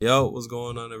Yo, what's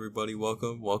going on, everybody?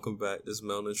 Welcome back. This is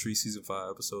Melanintry Season 5,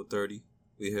 Episode 30.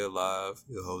 We here live.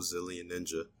 Your host, Zilly and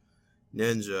Ninja.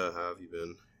 Ninja, how have you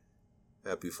been?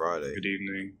 Happy Friday. Good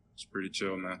evening. It's pretty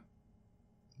chill, man.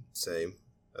 Same.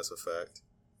 That's a fact.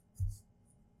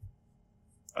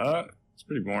 It's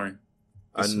pretty boring.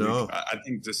 I know. I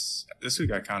think this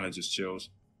week I kind of just chilled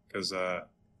because I've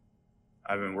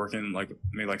been working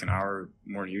maybe an hour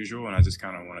more than usual, and I just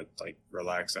kind of want to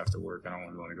relax after work. I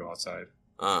don't want to go outside.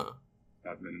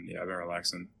 I've been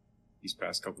relaxing these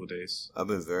past couple of days. I've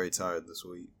been very tired this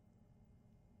week.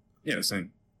 Yeah,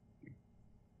 same.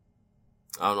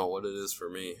 I don't know what it is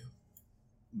for me,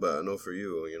 but I know for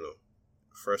you,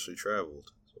 freshly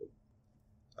traveled, so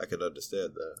I could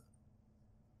understand that.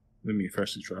 Let me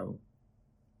freshly travel.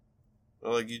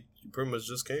 Well, you pretty much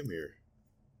just came here.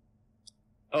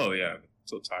 Oh yeah, I'm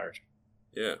so tired.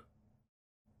 Yeah,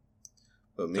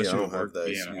 but me, I don't have that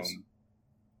excuse.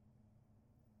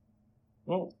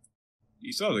 Well,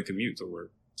 you still have the commute to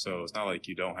work, so it's not like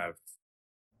you don't have,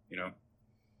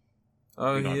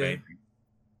 Oh, you don't have yeah. anything.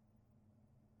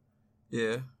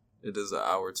 Yeah, it is an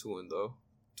hour to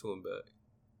and back.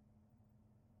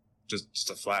 Just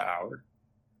a flat hour?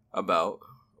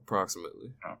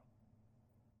 Approximately. Oh.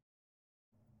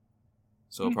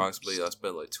 So approximately I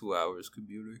spent 2 hours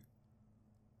commuting.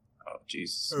 Oh,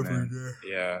 Jesus, Every man. day.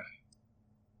 Yeah.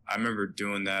 I remember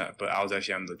doing that, but I was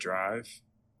actually on the drive.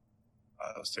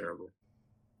 That was terrible.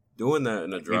 Doing that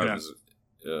in a drive is,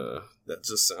 that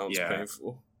just sounds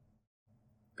painful.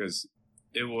 Because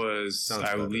it was,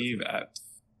 I would leave at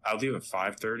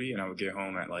 5:30 and I would get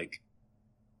home at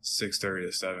 6:30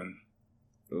 to 7.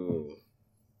 Ooh.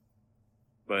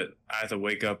 But I had to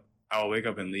wake up, I'll wake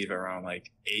up and leave around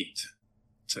 8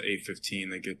 to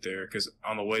 8:15 to get there. Because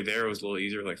on the way there it was a little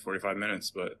easier, 45 minutes,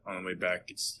 but on the way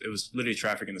back, it was literally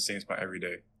traffic in the same spot every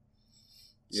day.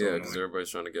 Yeah, because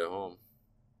everybody's trying to get home.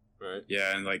 Right?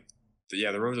 Yeah, and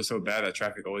the roads are so bad that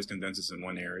traffic always condenses in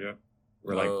one area.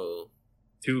 Where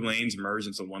 2 lanes merge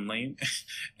into 1 lane,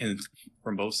 and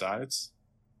from both sides.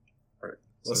 Right.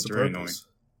 What's so the very purpose?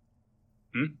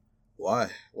 Annoying.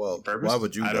 Why? Well, why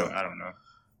would you? I don't know.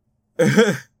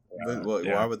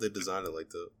 Why would they design it like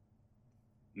that?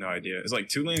 No idea. It's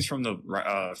 2 lanes from the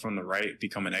right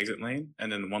become an exit lane,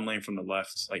 and then 1 lane from the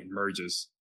left merges.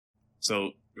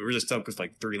 So we're just stuck with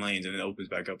 3 lanes, and it opens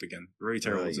back up again. Very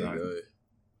terrible design.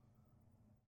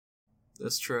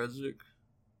 That's tragic.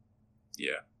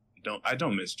 Yeah. I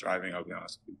don't miss driving, I'll be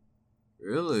honest with you.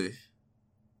 Really?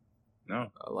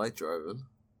 No. I like driving.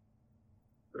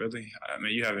 Really? I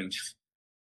mean, you haven't...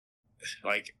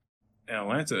 in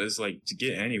Atlanta, it's to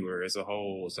get anywhere, it's a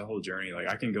whole journey.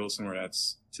 I can go somewhere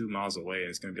that's 2 miles away, and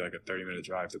it's going to be a 30-minute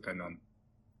drive, depending on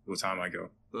what time I go.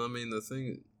 I mean, the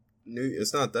thing...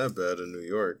 It's not that bad in New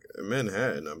York. In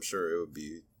Manhattan, I'm sure it would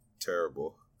be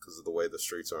terrible because of the way the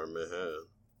streets are in Manhattan.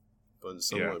 But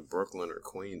somewhere in Brooklyn or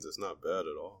Queens, it's not bad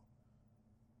at all.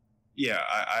 Yeah,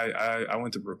 I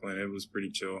went to Brooklyn. It was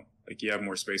pretty chill. You have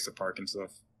more space to park and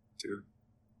stuff, too.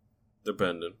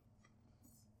 Depending.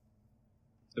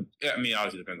 Yeah, I mean,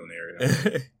 obviously depends on the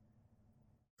area.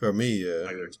 For me, yeah.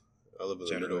 I live in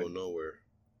the middle of nowhere.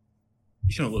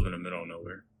 You don't live in the middle of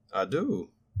nowhere. I do.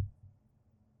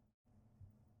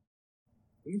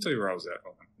 Let me tell you where I was at.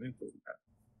 Hold on. Let me put that.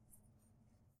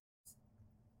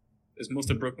 Is most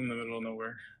of Brooklyn in the middle of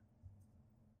nowhere?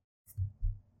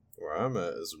 Where I'm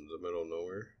at is in the middle of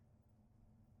nowhere.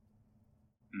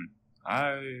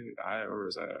 Where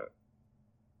was I at?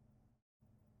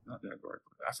 Not that far.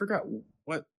 I forgot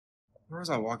where was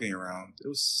I walking around? It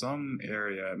was some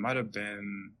area. It might have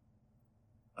been,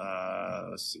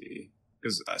 let's see.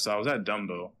 So I was at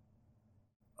Dumbo.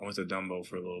 I went to Dumbo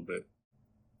for a little bit.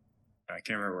 I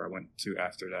can't remember where I went to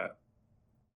after that.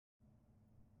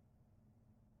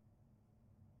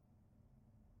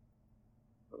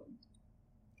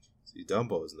 See,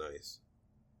 Dumbo is nice.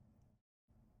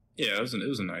 Yeah, it was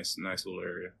a nice little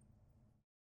area.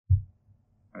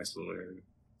 Nice little area.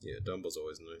 Yeah, Dumbo's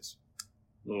always nice.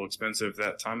 A little expensive,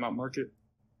 that timeout market.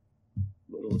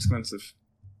 A little expensive.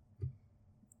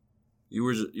 You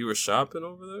were shopping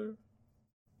over there?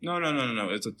 No.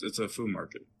 It's a food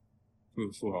market.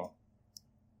 Food hall.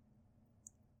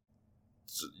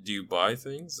 So do you buy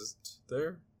things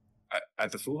there?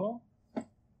 At the food hall?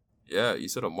 Yeah, you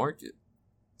said a market.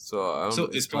 So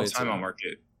it's called timeout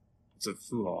market. It's a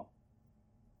food hall.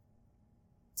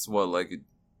 It's what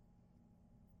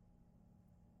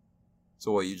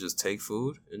So what? You just take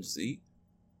food and just eat?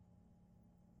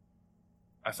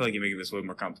 I feel like you're making this way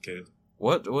more complicated.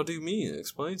 What do you mean?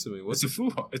 Explain to me. It's a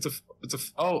food hall.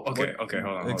 Oh, okay. Okay,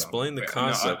 hold on. Explain the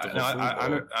concept of a food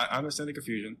hall. I understand the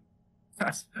confusion.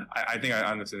 I think I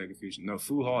understand the confusion. No,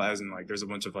 food hall as in like there's a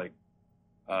bunch of like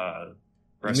You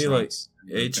mean like restaurants.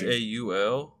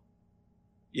 HAUL?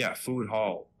 Yeah, food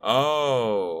hall.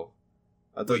 Oh,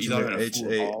 I thought Wait, you thought meant in a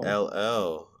food hall?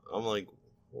 HALL. I'm like,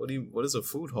 what is a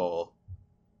food hall?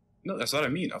 No, that's what I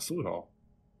mean. A food hall.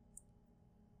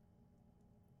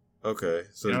 Okay,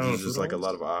 so You know what a there's food just hall like a is?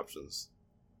 lot of options.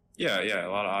 Yeah, a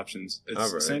lot of options. It's All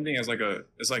the right. same thing as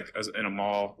it's like as in a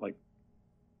mall. Like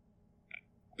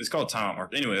it's called Time Out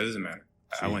Market. Anyway, it doesn't matter.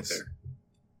 I went Jeez. there.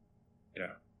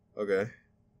 Yeah, Okay.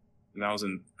 and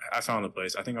I found the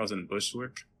place. I think I was in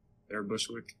Bushwick. There,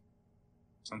 Bushwick,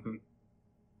 something.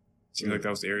 Seems like that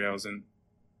was the area I was in.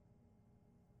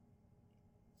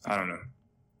 I don't know.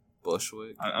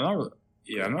 Bushwick. I'm not.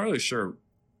 I'm not really sure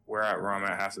where I'm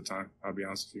at half the time. I'll be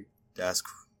honest with you.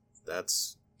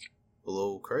 That's a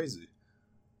little crazy.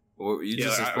 Well, you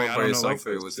just I explored by don't know, yourself like,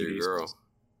 or the with your cities. girl?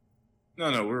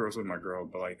 No, we were with my girl,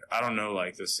 but like I don't know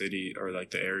like the city or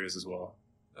like the areas as well.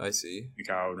 I see. Like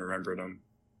I would remember them.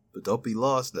 But don't be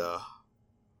lost now.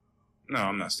 No,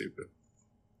 I'm not stupid.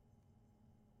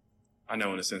 I know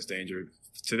when a sense danger.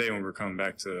 Today when we were coming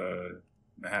back to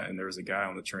Manhattan, there was a guy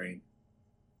on the train.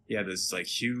 He had this like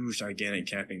huge, gigantic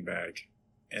camping bag,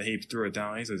 and he threw it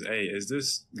down. He says, "Hey, is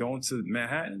this going to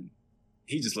Manhattan?"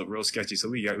 He just looked real sketchy. So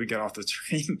we got off the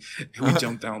train and we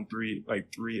jumped down three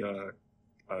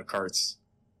carts.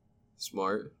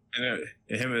 Smart. And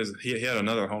he had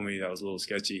another homie that was a little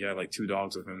sketchy. He had like 2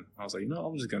 dogs with him. I was like,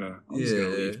 I'm just gonna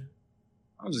leave.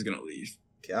 I'm just gonna leave.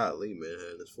 Golly,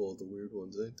 man, it's full of the weird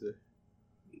ones, ain't there?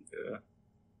 Yeah.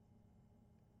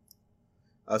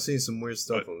 I've seen some weird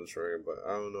stuff on the train, but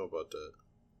I don't know about that.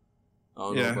 I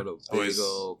don't know about a big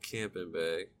old camping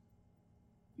bag.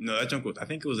 No, that junk I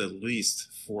think it was at least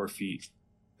 4 feet,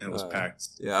 and it was packed.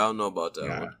 Yeah, I don't know about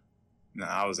that one. Nah,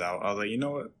 I was out. I was like, you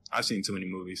know what? I've seen too many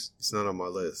movies. It's not on my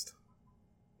list.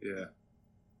 Yeah.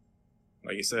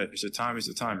 Like you said, it's your time,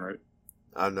 right?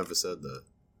 I've never said that.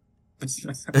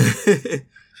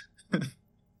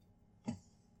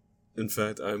 In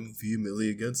fact, I'm vehemently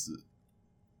against it.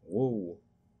 Whoa.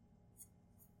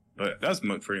 But that's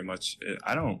pretty much it.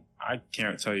 I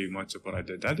can't tell you much of what I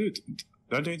did. Did I do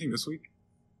anything this week?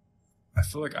 I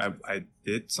feel like I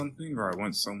did something or I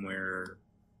went somewhere.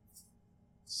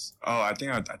 Oh, I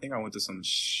think I went to some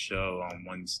show on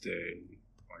Wednesday.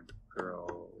 My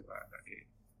girl,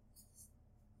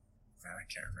 I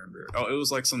can't remember. Oh, it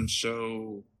was like some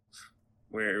show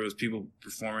where it was people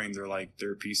performing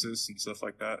their pieces and stuff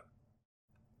like that,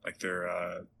 like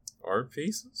their art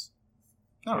pieces.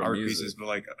 Not art pieces, but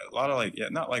like a lot of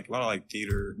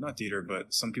theater, not theater,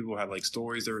 but some people had like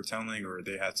stories they were telling, or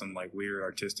they had some like weird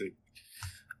artistic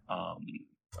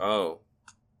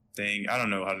thing. I don't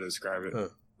know how to describe it. Huh.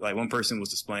 Like one person was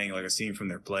displaying like a scene from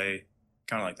their play,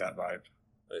 kind of like that vibe.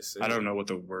 I see. I don't know what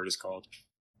the word is called.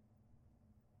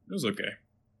 It was okay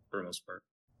for the most part.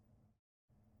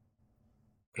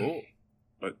 Cool,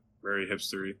 but very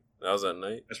hipstery. That was at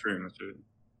night. That's pretty much it.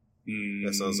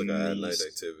 That sounds like an at-night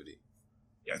activity.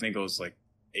 Yeah, I think it was like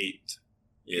 8.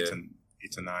 Yeah.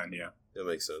 8 to 9, yeah. That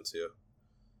makes sense, yeah.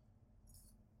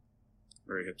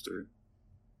 Very hipster.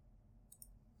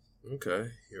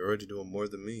 Okay, you're already doing more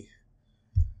than me.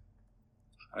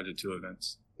 I did 2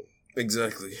 events.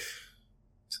 Exactly.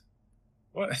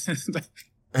 What?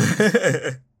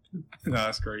 No,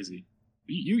 that's crazy.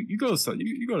 You go to stuff.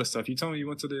 You go to stuff. You told me you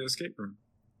went to the escape room.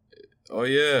 Oh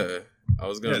yeah, I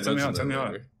was gonna. Tell me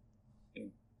how. Yeah.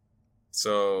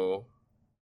 So,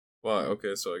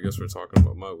 okay. So I guess we're talking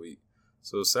about my week.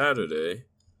 So Saturday,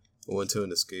 I went to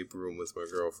an escape room with my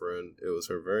girlfriend. It was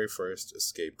her very first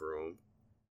escape room.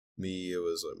 Me, it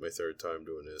was like my 3rd time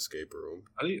doing an escape room.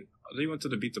 I think you went to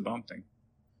the beat the bomb thing.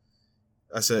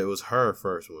 I said it was her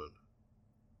first one.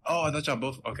 Oh, I thought y'all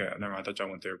both. Okay, never mind. I thought y'all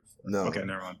went there before. No. Okay,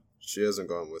 never mind. She hasn't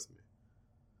gone with me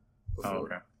before. Oh,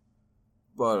 okay.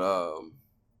 But,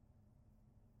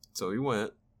 so we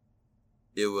went.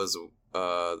 It was,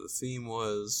 the theme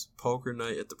was poker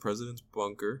night at the president's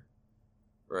bunker,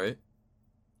 right?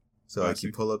 So like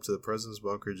you pull up to the president's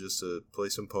bunker just to play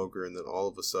some poker, and then all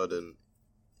of a sudden,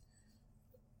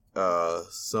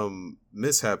 some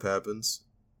mishap happens,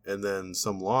 and then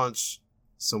some launch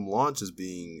is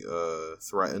being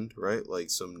threatened, right?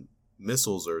 Like some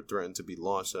missiles are threatened to be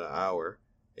launched in an hour,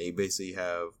 and you basically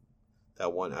have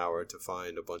that 1 hour to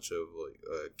find a bunch of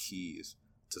keys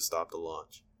to stop the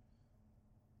launch.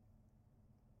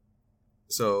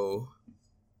 So,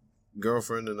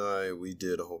 girlfriend and I, we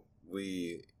did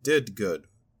good.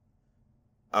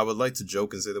 I would like to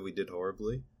joke and say that we did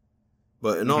horribly,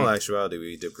 but in all actuality,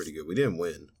 we did pretty good. We didn't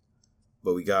win,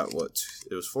 but we got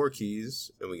it was 4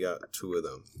 keys, and we got 2 of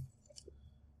them.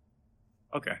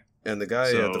 Okay. And the guy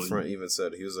at the front even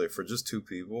said, he was like, for just 2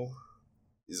 people,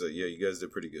 he's like, yeah, you guys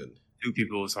did pretty good. 2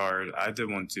 people was hard. I did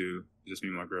one too. Just me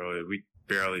and my girl. We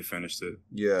barely finished it.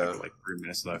 Yeah. Like 3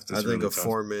 minutes left. I think a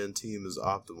 4-man team is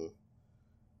optimal.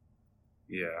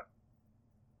 Yeah.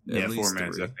 At 4-man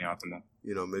is definitely optimal.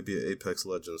 You know, maybe an Apex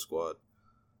Legends squad.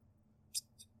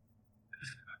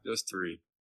 Just 3.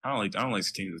 I don't like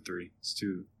teams of 3. It's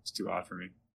too odd for me.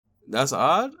 That's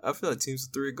odd? I feel like teams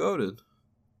of 3 are goated.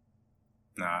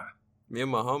 Nah. Me and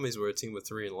my homies were a team of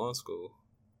 3 in law school.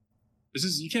 It's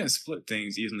just, you can't split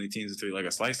things evenly, teams of 3. Like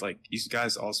a slice, like, you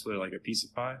guys all split like a piece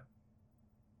of pie.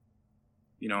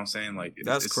 You know what I'm saying? Like,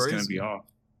 it's crazy. It's going to be off.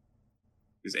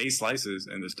 There's 8 slices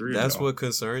and there's 3 That's what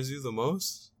concerns you the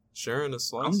most? Sharing a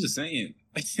slice? I'm just saying.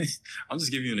 I'm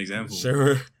just giving you an example.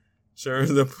 Sharing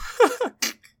the...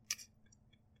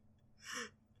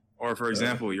 Or for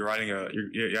example, you're riding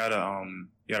you're at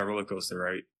a roller coaster,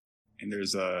 right? And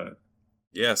there's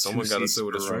someone got to sit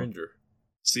with a stranger.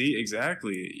 See,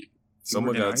 exactly.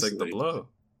 Someone got to take the blow.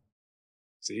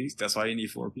 See, that's why you need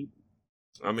 4 people.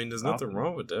 I mean, there's nothing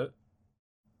wrong with that.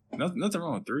 Nothing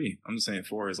wrong with 3. I'm just saying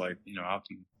 4 is like,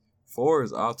 optimal. 4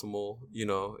 is optimal,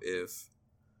 if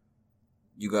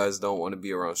you guys don't want to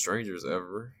be around strangers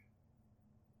ever.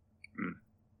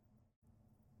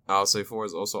 I'll say 4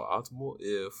 is also optimal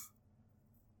if,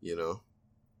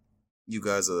 you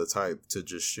guys are the type to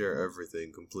just share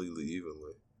everything completely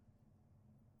evenly.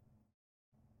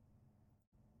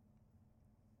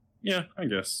 Yeah, I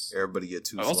guess. Everybody get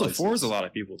 2 Also, slices. 4 is a lot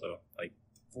of people, though. Like,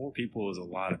 4 people is a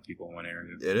lot of people in one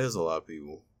area. It is a lot of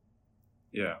people.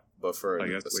 Yeah. But for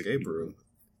an escape room,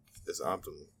 it's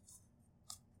optimal.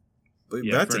 But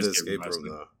back to the escape room,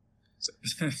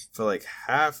 though. For like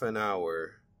half an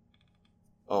hour,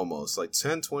 almost, like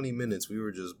 10, 20 minutes, we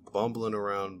were just bumbling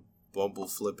around, bumble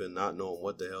flipping, not knowing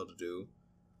what the hell to do.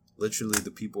 Literally, the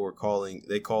people were calling.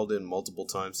 They called in multiple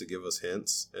times to give us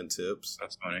hints and tips.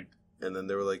 That's funny. And then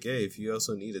they were like, hey, if you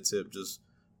also need a tip, just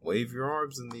wave your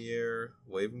arms in the air,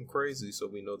 wave them crazy so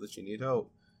we know that you need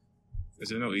help. Is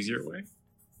there no easier way?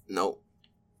 Nope.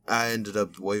 I ended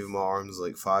up waving my arms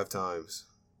like 5 times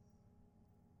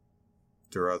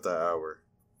throughout that hour.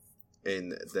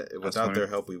 And without their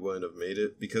help, we wouldn't have made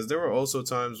it. Because there were also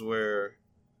times where,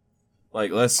 like,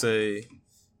 let's say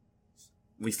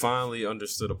we finally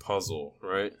understood a puzzle,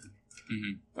 right?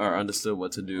 Mm-hmm. Or understood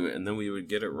what to do, and then we would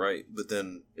get it right, but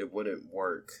then it wouldn't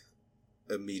work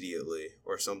immediately,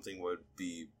 or something would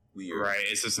be weird. Right,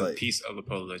 it's just a piece of the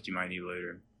puzzle that you might need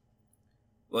later.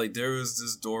 Like, there was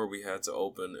this door we had to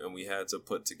open, and we had to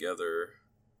put together,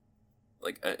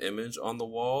 like, an image on the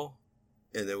wall,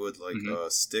 and it would, like,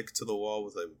 stick to the wall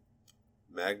with, like,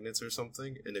 magnets or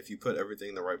something, and if you put everything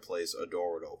in the right place, a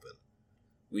door would open.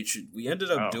 We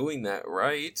ended up doing that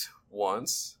right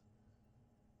once,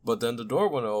 but then the door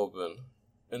wouldn't open,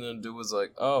 and then dude was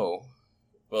like, oh,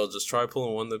 well, just try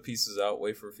pulling one of the pieces out,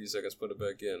 wait for a few seconds, put it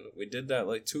back in. We did that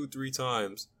like 2-3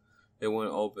 times. It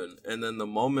wouldn't open. And then the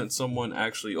moment someone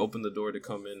actually opened the door to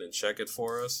come in and check it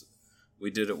for us,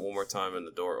 we did it one more time and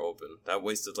the door opened. That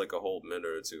wasted like a whole minute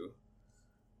or 2.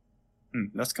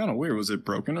 That's kind of weird. Was it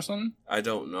broken or something? I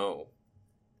don't know.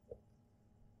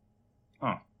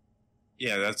 Oh.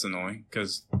 Yeah, that's annoying,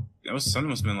 because something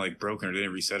must have been like broken or they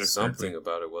didn't reset it Something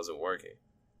about it wasn't working.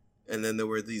 And then there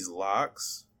were these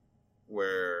locks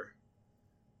where,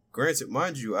 granted,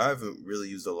 mind you, I haven't really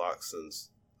used a lock since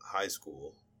high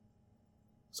school.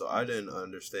 So I didn't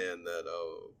understand that,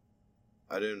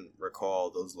 I didn't recall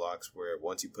those locks where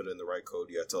once you put in the right code,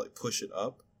 you have to like push it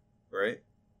up, right?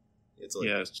 It's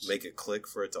like make it click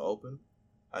for it to open.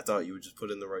 I thought you would just put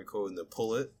in the right code and then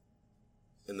pull it,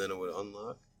 and then it would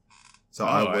unlock. So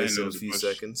I wasted a few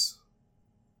seconds.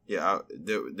 Yeah,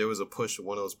 there was a push,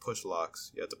 one of those push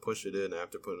locks. You have to push it in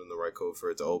after putting in the right code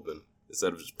for it to open,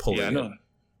 instead of just pulling it. Yeah, I know.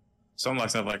 Some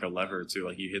locks have like a lever too,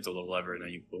 like you hit the little lever and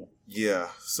then you pull. Yeah,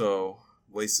 so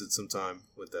wasted some time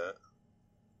with that.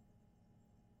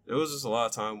 There was just a lot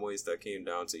of time waste that came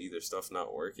down to either stuff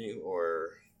not working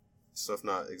or stuff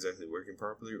not exactly working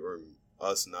properly, or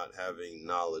us not having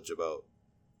knowledge about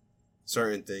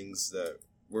certain things that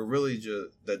were really just,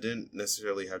 that didn't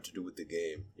necessarily have to do with the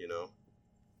game, you know?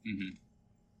 Mm-hmm.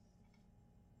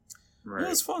 Right. It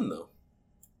was fun, though.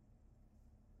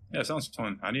 Yeah, it sounds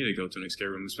fun. I need to go to an escape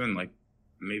room. It's been like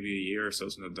maybe a year or so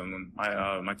since I've done one.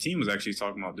 My team was actually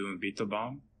talking about doing Beat the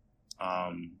Bomb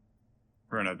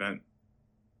for an event.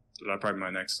 So that'll probably be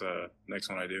my next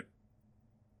one I do.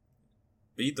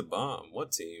 Beat the Bomb?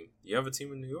 What team? You have a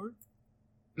team in New York?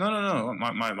 No.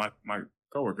 My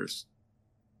coworkers.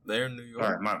 They're in New York?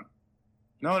 All right,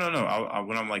 no.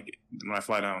 When I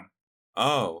fly down.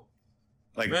 Oh.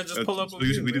 Like, man, just pull up with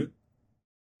you, man.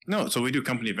 No, so we do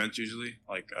company events usually,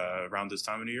 like around this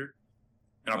time of the year.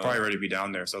 And I'll probably already be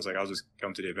down there. So I was like, I'll just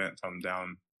come to the event if I'm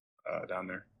down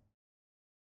there.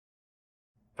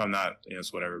 If I'm not,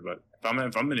 it's whatever. But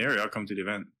if I'm in the area, I'll come to the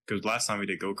event. Because last time we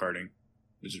did go-karting,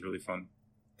 which is really fun.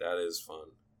 That is fun.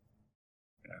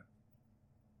 Yeah.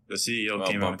 The CEO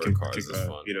came out and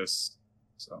beat us.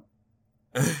 So.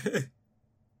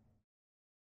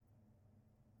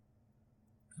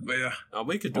 But yeah,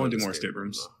 we could do more escape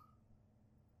rooms.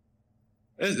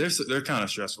 They're kind of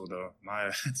stressful though.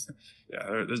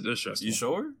 Yeah, they're stressful. You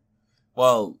sure?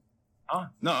 Well,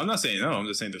 no, I'm not saying no. I'm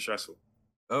just saying they're stressful.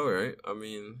 All right. I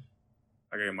mean,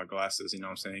 I gotta get my glasses. You know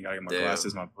what I'm saying? I gotta get my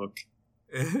glasses, my book.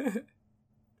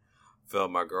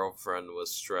 Felt my girlfriend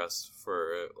was stressed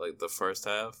for like the first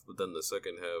half, but then the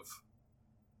second half,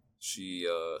 she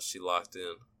locked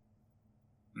in.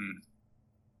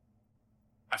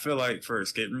 I feel like for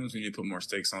escape rooms, we need to put more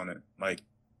stakes on it. Like,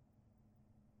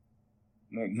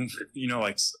 more,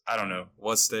 like, I don't know.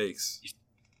 What stakes?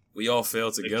 We all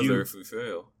fail together if we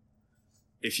fail.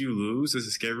 If you lose this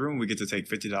escape room, we get to take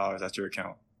 $50 out your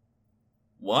account.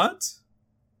 What?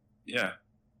 Yeah.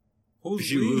 Who's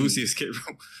if you lose the escape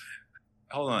room,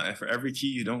 hold on. For every key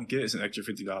you don't get, it's an extra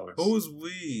 $50. Who's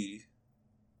we?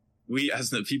 We as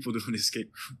the people doing the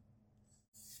escape room.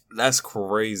 That's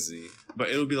crazy. But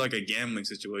it'll be like a gambling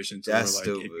situation. That's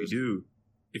stupid.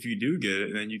 If you do get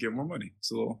it, then you get more money. It's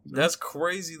a little. That's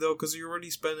crazy though, because you're already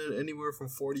spending anywhere from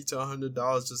 $40 to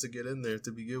 $100 just to get in there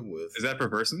to begin with. Is that per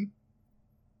person?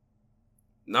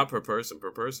 Not per person.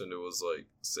 Per person, it was like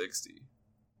 60.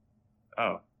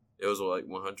 Oh, it was like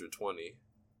 120.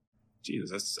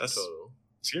 Jesus, that's total.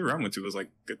 Escape room I went to was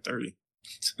like good 30.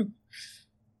 And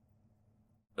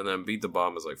then Beat the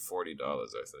Bomb is like $40, I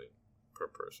think, per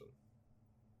person.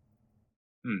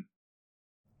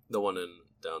 The one in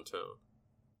downtown.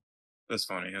 That's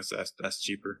funny. That's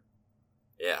cheaper.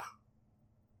 Yeah.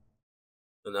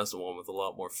 And that's the one with a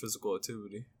lot more physical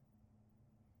activity.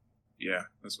 Yeah,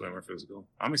 that's way more physical.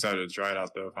 I'm excited to try it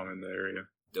out though if I'm in the area.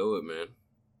 Do it, man.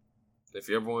 If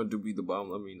you ever want to do Beat the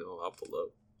Bomb, let me know. I'll pull up.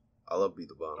 I love Beat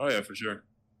the Bomb. Oh yeah, for sure.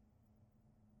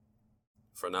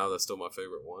 For now, that's still my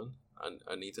favorite one.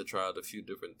 I need to try out a few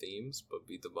different themes, but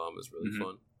Beat the Bomb is really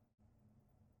fun.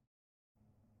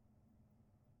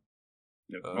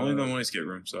 Yep. I've only done one escape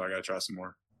room, so I gotta try some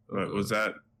more. But was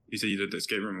that, you said you did the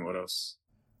escape room, and what else?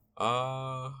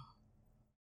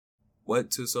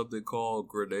 Went to something called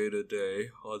Grenada Day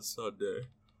on Sunday.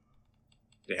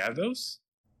 They have those?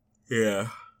 Yeah.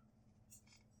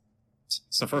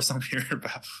 It's the first time hearing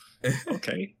about.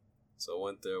 Okay. So I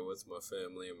went there with my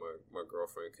family, and my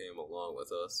girlfriend came along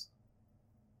with us.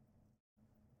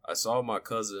 I saw my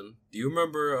cousin. Do you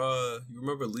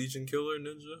remember Legion Killer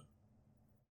Ninja?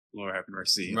 Lord have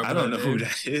mercy. I don't know who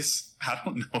that is. I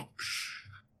don't know.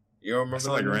 You don't remember? That's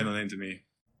like a random name to me.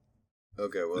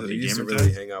 Okay, well, he used to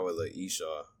really hang out with like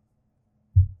Esau.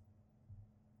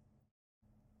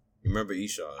 You remember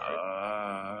Esau,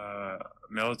 right?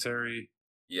 Military?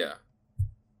 Yeah.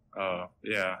 Oh,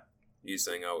 yeah. He used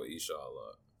to hang out with Esau a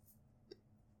lot.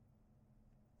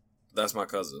 That's my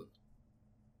cousin.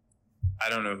 I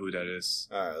don't know who that is.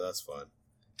 Alright, that's fine.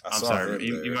 I'm sorry.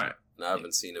 You might. I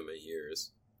haven't seen him in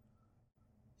years.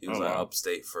 He was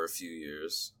upstate for a few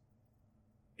years.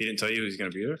 He didn't tell you he was going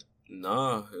to be there?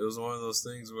 Nah, it was one of those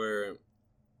things where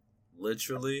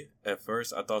literally, at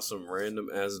first, I thought some random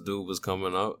ass dude was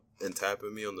coming up and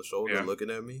tapping me on the shoulder,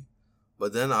 looking at me.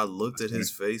 But then I looked at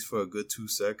his face for a good 2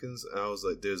 seconds, and I was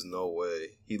like, there's no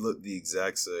way. He looked the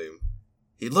exact same.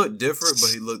 He looked different,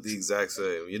 but he looked the exact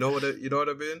same. You know what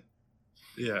I mean?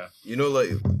 Yeah. You know, like,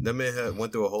 that man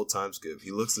went through a whole time skip.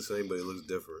 He looks the same, but he looks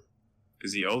different.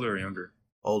 Is he older or younger?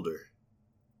 Older.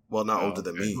 Well, not older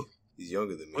than me. He's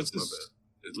younger than me. What's my this?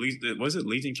 Bad. Was it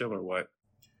Legion Killer or what?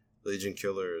 Legion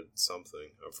Killer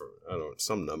something. I don't know.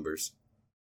 Some numbers.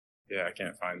 Yeah, I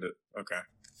can't find it. Okay.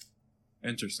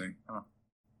 Interesting. Huh.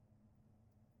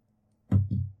 I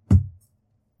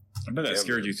bet that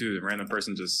scared you too. The random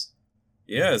person just...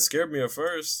 Yeah, it scared me at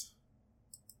first.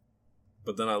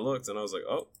 But then I looked and I was like,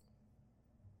 oh.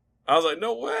 I was like,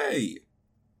 no way.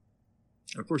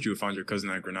 Of course you would find your cousin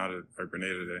at Grenada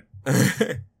Day.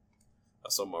 I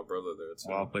saw my brother there too.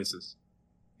 Wild places.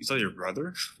 You saw your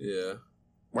brother? Yeah.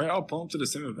 Why y'all pull him to the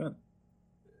same event?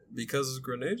 Because it's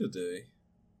Grenada Day.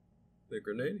 They're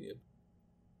Grenadian.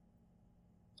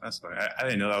 That's fine. I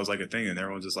didn't know that was like a thing and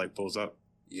everyone just like pulls up.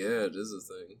 Yeah, it is a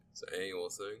thing. It's an annual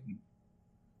thing.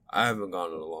 I haven't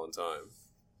gone in a long time.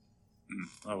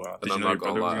 Oh, wow. But I'm not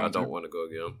going to lie, I don't want to go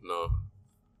again. No.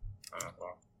 Oh,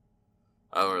 wow.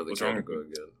 I don't really care to go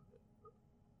again.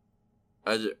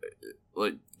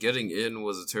 like, getting in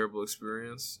was a terrible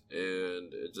experience,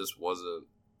 and it just wasn't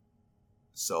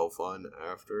so fun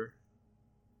after.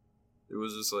 It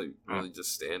was just, like, really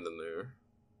just standing there,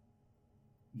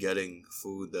 getting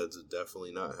food that's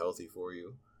definitely not healthy for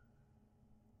you.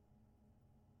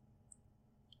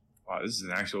 Wow, this is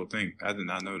an actual thing. I did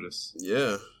not notice.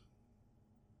 Yeah.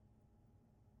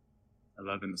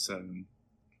 11-7.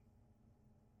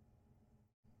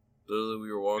 Literally,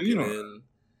 we were walking in,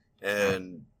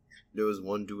 and there was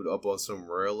one dude up on some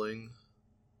railing,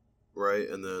 right?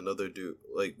 And then another dude,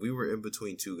 like, we were in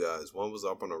between two guys. One was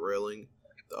up on a railing,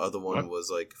 the other one was,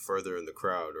 like, further in the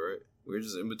crowd, right? We were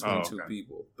just in between two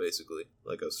people, basically.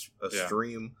 Like a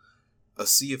stream, a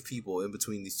sea of people in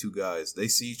between these two guys. They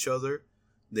see each other,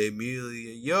 they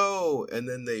immediately, yo! And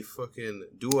then they fucking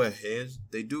do a hand,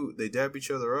 they dab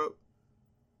each other up,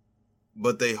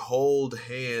 but they hold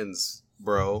hands,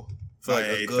 bro, for like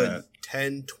a good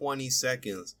 10, 20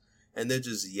 seconds. And they're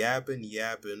just yapping.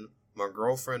 My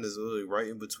girlfriend is literally right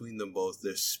in between them both.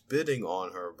 They're spitting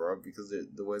on her, bro, because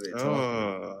the way they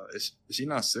talk. Is she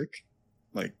not sick?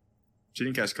 Like, she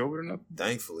didn't catch COVID or nothing?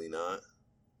 Thankfully not.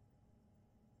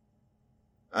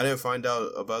 I didn't find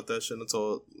out about that shit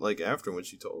until, like, after when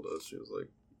she told us. She was like,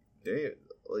 damn,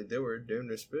 like, they were damn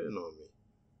near spitting on me.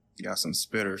 You got some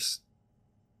spitters.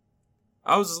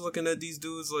 I was just looking at these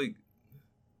dudes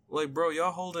like, bro,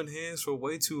 y'all holding hands for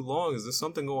way too long. Is there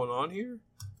something going on here?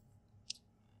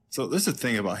 So this is the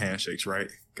thing about handshakes, right?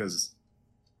 Because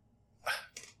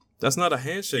that's not a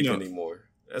handshake anymore.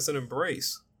 That's an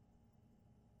embrace.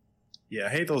 Yeah, I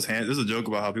hate those hands. There's a joke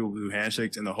about how people do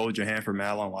handshakes and they'll hold your hand for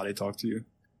mad long while they talk to you.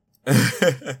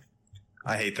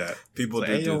 I hate that. People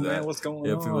do that. Man, what's going on?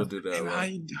 Yeah, people do that.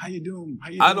 Hey, how you doing?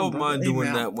 I don't mind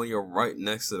doing that when you're right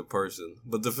next to the person.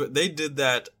 But they did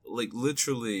that, like,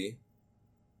 literally.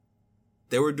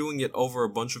 They were doing it over a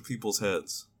bunch of people's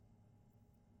heads.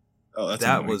 Oh, that's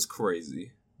that annoying. Was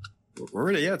crazy. Where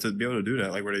were they at to be able to do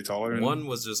that? Like, were they taller? One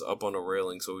was just up on a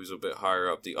railing, so he was a bit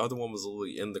higher up. The other one was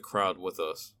literally in the crowd with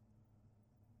us.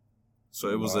 So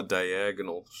it was a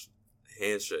diagonal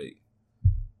handshake.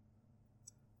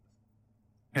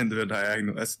 And the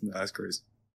diagonal, that's crazy.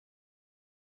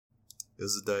 It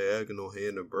was a diagonal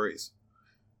hand embrace.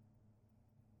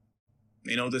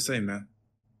 You know what they say, man.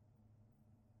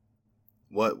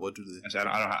 What do they? Actually,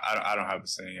 I don't have a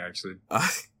saying actually.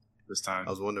 This time, I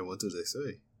was wondering, what do they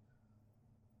say?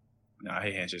 Nah, I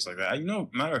hate handshakes like that.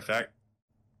 Matter of fact,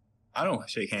 I don't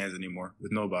shake hands anymore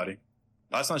with nobody.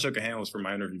 Last time I shook a hand was for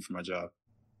my interview for my job.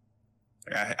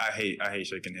 Like, I hate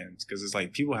shaking hands because it's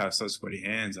like people have such sweaty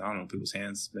hands. I don't know people's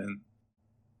hands spin.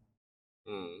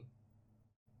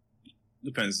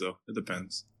 Depends though. It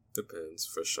depends. Depends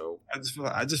for sure. I just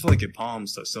feel like your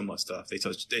palms touch so much stuff. They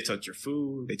touch your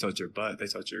food. They touch your butt. They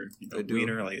touch your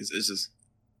wiener. Like it's just.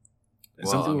 Well,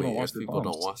 some people don't wash their palms.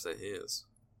 Don't wash their hands.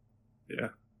 Yeah,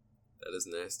 that is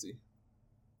nasty.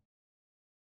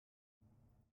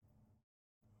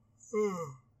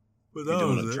 But that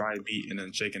doing a dry beat and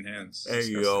then shaking hands. Hey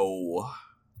yo.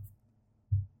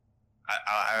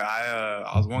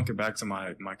 I was walking back to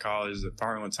my college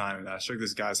apartment one time and I shook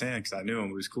this guy's hand because I knew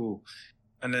him. It was cool.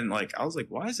 And then I was like,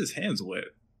 why is his hands wet?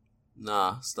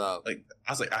 Nah, stop. Like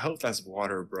I was like, I hope that's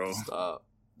water, bro. Stop.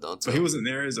 Don't. But he wasn't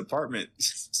near his apartment.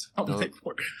 So I'm like,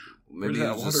 maybe he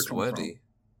was just sweaty.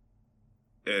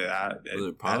 Yeah,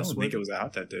 I don't think it was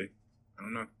out that day. I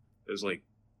don't know. It was like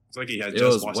it's like he had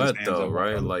just washed wet his hands though,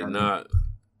 right? Like apartment. not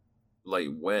like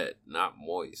wet, not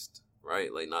moist,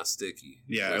 right? Like not sticky.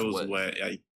 Yeah, it was wet.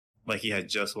 Yeah, like he had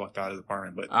just walked out of the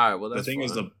apartment. But all right, well that's the thing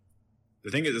fine. The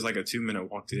thing is, it's like a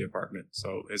 2-minute walk to the apartment,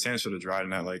 so his hands should have dried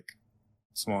in that like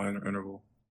small interval.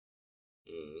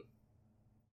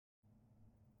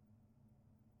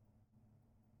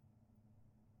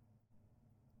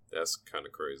 That's kind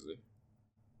of crazy.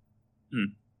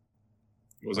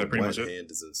 Was that pretty much it? Hand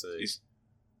is insane.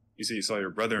 You saw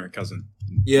your brother and cousin.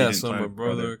 Yeah, I saw my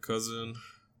brother, cousin.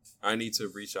 I need to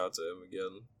reach out to him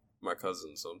again. My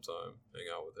cousin sometime. Hang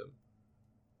out with him.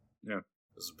 Yeah.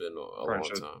 This has been a long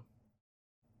time.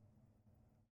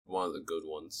 One of the good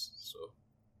ones. So.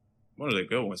 One of the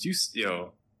good ones.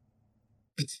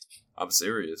 I'm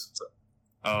serious.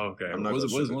 Oh, okay. What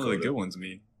does one of the good ones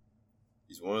mean?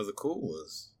 He's one of the cool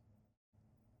ones.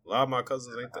 A lot of my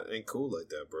cousins ain't cool like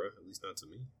that, bro. At least not to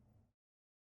me.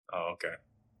 Oh, okay.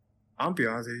 I'll be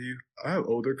honest with you. I have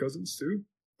older cousins too.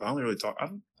 I don't really talk. I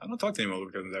don't talk to any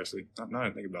older cousins actually. Now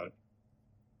that I think about it.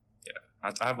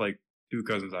 Yeah, I have like 2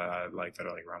 cousins I like that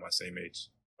are like around my same age.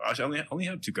 Actually, I only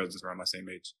have 2 cousins around my same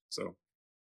age. So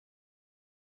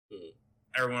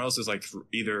everyone else is like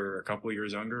either a couple of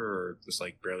years younger or just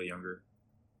like barely younger.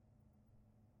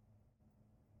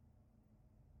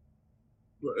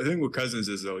 The thing with cousins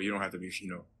is, though, you don't have to be,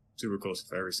 super close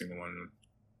with every single one of them.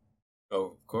 Oh,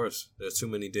 of course. There's too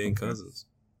many dang cousins.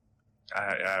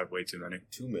 I have way too many.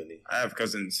 Too many. I have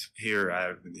cousins here I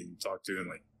haven't even talked to in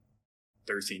like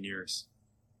 13 years.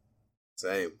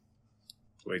 Same.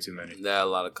 Way too many. There are a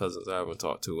lot of cousins I haven't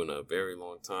talked to in a very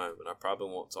long time, and I probably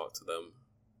won't talk to them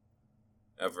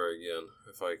ever again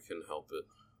if I can help it.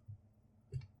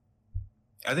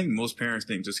 I think most parents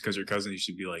think just because you're cousin, you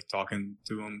should be like talking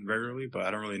to them regularly, but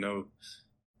I don't really know.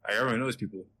 I don't really know these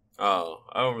people. Oh,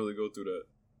 I don't really go through that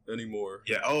anymore.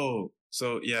 Yeah. Oh,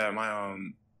 so yeah,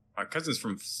 my cousins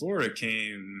from Florida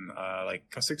came like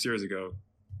 6 years ago.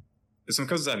 There's some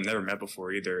cousins I've never met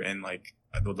before either, and like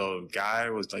the guy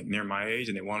was like near my age,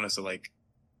 and they wanted us to like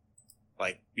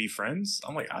be friends.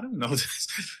 I'm like, I don't know this.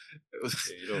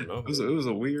 You don't know. It was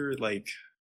a weird like.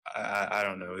 I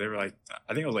don't know. They were like,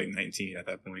 I think I was like 19 at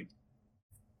that point.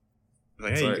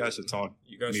 Like, hey, you guys should talk.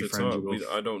 You guys should talk.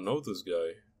 I don't know this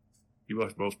guy. You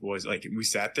both boys. Like, we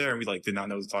sat there and we like did not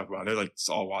know what to talk about. They're like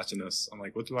all watching us. I'm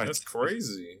like, what do I? That's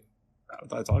crazy. What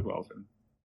do I talk about with him?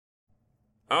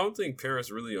 I don't think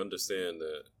parents really understand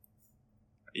that.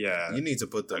 Yeah, you need to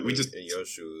put them in your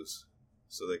shoes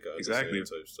so they can understand exactly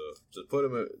type stuff. Just put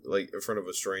them in front of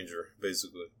a stranger,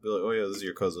 basically. Be like, oh yeah, this is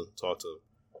your cousin. Talk to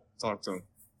him.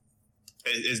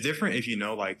 It's different if you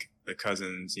know like the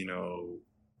cousins, I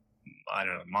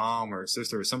don't know, mom or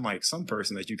sister or some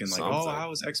person that you can like, oh,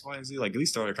 how was X, Y, and Z? Like at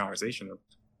least start a conversation.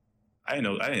 I didn't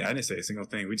know. I didn't say a single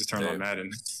thing. We just turned on Madden.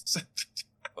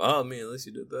 Oh man, at least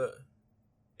you did that.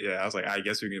 Yeah, I was like, I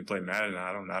guess we can play Madden.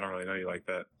 I don't really know you like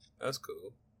that. That's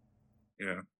cool.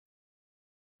 Yeah,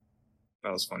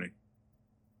 that was funny.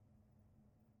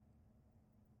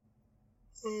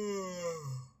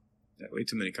 Yeah, way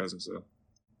too many cousins though.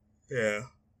 Yeah.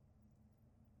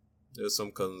 There's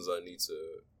some cousins I need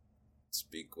to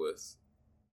speak with.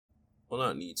 Well,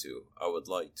 not need to. I would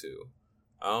like to.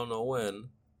 I don't know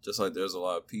when. Just like there's a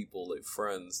lot of people, like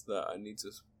friends, that I need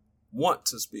to want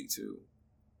to speak to.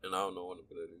 And I don't know when I'm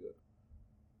going to do that.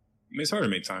 I mean, it's hard to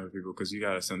make time for people because you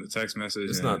got to send a text message.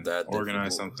 It's not that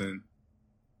organize difficult. Something.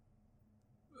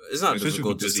 It's not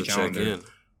difficult just to check in.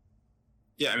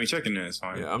 Yeah, I mean, checking in is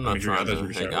fine. Yeah, I'm not trying to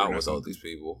hang out with all these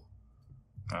people.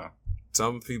 Oh.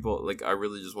 Some people, like, I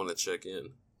really just want to check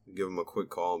in. Give them a quick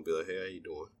call and be like, hey, how you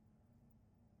doing?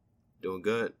 Doing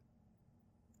good?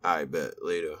 I bet.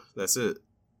 Later. That's it.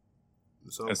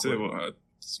 That's it. Well,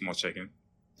 small check-in.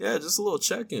 Yeah, just a little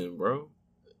check-in, bro.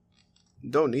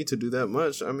 Don't need to do that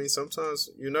much. I mean, sometimes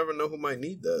you never know who might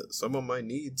need that. Someone might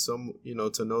need to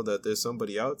know that there's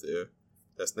somebody out there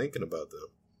that's thinking about them.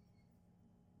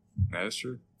 That is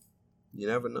true. You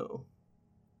never know.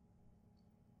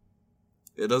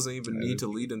 It doesn't even need to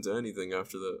lead into anything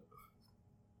after that.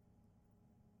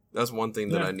 That's one thing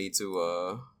that I need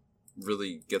to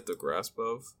really get the grasp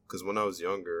of. Because when I was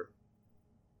younger,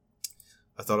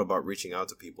 I thought about reaching out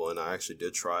to people, and I actually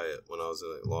did try it when I was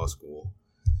in law school.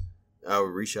 I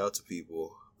would reach out to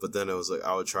people, but then it was like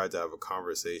I would try to have a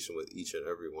conversation with each and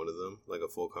every one of them, like a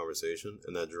full conversation,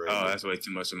 and that drained me. Oh, that's way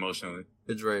too much emotionally.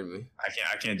 It drained me.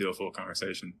 I can't do a full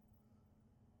conversation.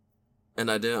 And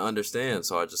I didn't understand,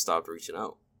 so I just stopped reaching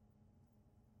out.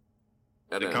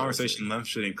 The conversation length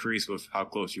should increase with how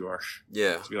close you are.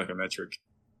 Yeah. It should be like a metric.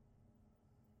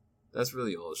 That's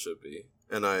really all it should be.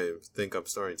 And I think I'm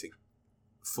starting to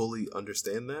fully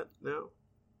understand that now.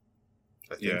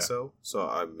 I think so. So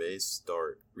I may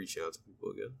start reaching out to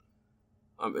people again.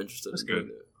 I'm interested in doing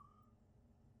it.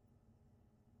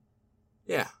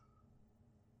 Yeah.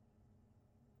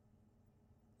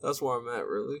 That's where I'm at,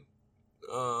 really.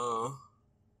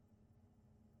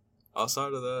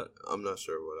 Outside of that, I'm not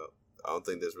sure what else. I don't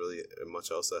think there's really much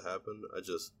else that happened. I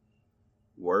just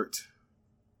worked,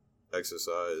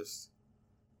 exercised,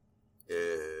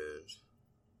 and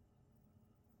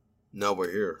now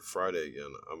we're here Friday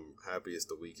again. I'm happy it's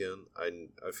the weekend. I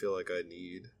feel like I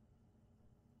need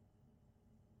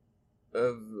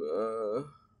I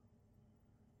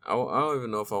don't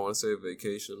even know if I want to say a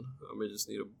vacation. I may just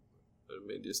need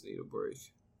a break.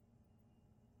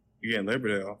 You getting Labor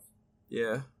Day off?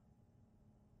 Yeah.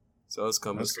 So it's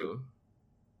coming soon.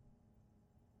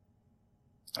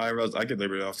 I realized I get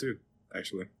Labor Day off too,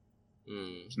 actually.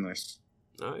 It's nice.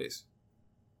 Nice.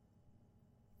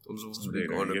 I'm supposed to be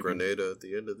going to Grenada at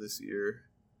the end of this year.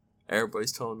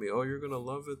 Everybody's telling me, oh, you're going to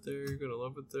love it there. You're going to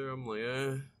love it there. I'm like,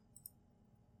 eh.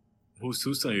 Who's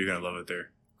telling you you're going to love it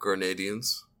there?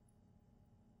 Grenadians.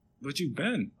 But you've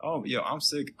been. Oh, yo, I'm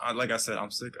sick. Like I said,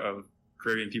 I'm sick of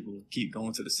Caribbean people keep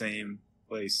going to the same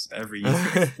place every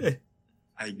year.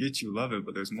 I get you love it,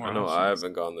 but there's more. I know options. I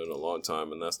haven't gone there in a long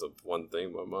time, and that's the one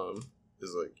thing my mom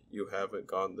Is like, you haven't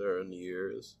gone there in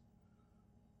years.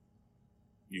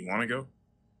 You want to go?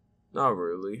 Not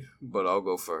really, but I'll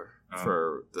go for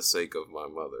the sake of my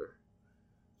mother.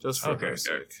 Just for her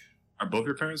sake. Are both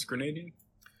your parents Grenadian?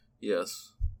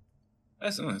 Yes.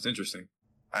 That's interesting.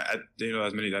 I didn't know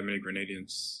that many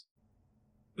Grenadians.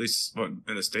 At least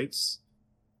in the States?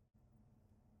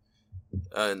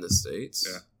 In the States?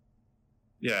 Yeah.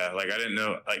 Yeah, like I didn't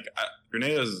know, like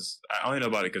Grenada's, I only know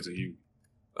about it because of you.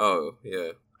 Oh,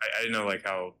 yeah. I didn't know like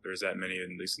how there's that many, at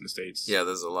least in the States. Yeah,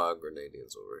 there's a lot of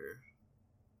Grenadians over here.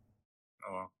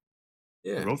 Oh, well.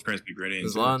 Yeah. Both parents be Grenadians.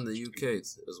 There's a lot in the UK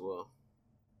as well.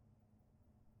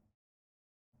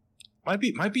 Might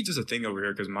be just a thing over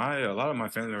here because a lot of my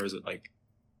family members are like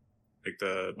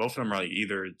both of them are like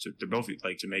they're both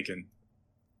like Jamaican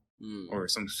or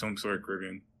some sort of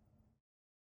Caribbean.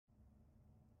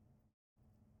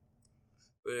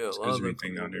 But yeah, a lot of them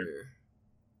thing down here.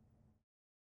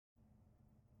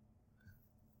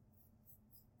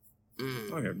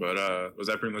 Okay, but was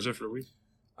that pretty much it for the week?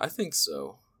 I think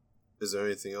so. Is there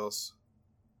anything else?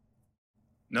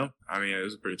 No, I mean it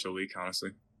was a pretty chill week,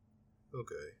 honestly.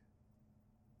 Okay.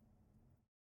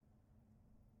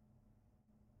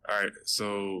 All right,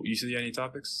 so you said you had any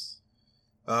topics?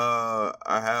 I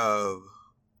have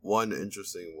one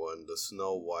interesting one: the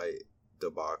Snow White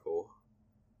debacle.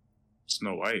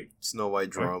 Snow White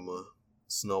drama. What?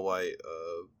 Snow White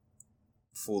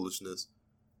foolishness.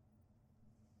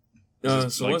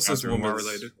 So like what's this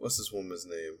woman's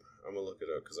name? I'm gonna look it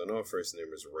up because I know her first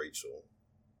name is Rachel.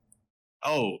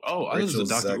 Oh! I think it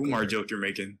was a Dr. Umar joke you're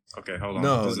making. Okay, hold on.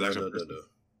 No.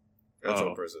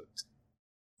 Actual person.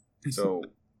 So,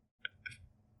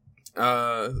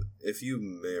 if you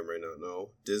may or may not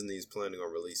know, Disney's planning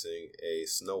on releasing a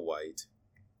Snow White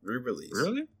re-release.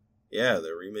 Really? Yeah,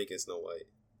 they're remaking Snow White.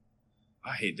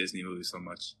 I hate Disney movies so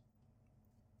much.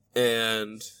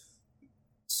 And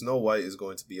Snow White is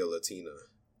going to be a Latina.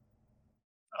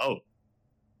 Oh.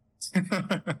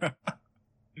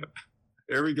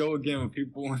 There we go again with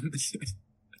people on this.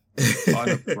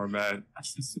 We're mad.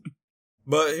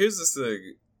 But here's the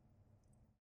thing.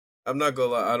 I'm not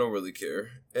gonna lie, I don't really care.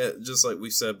 Just like we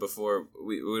said before,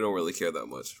 we don't really care that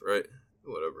much, right?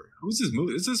 Whatever. Who's this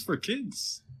movie? This is for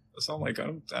kids. It's not like I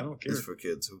don't care. It's for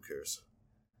kids. Who cares?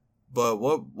 But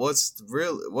what's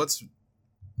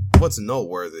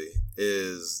noteworthy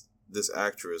is this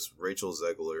actress Rachel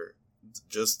Zegler,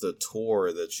 just the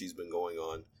tour that she's been going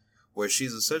on, where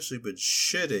she's essentially been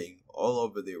shitting all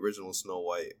over the original Snow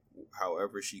White,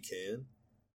 however she can.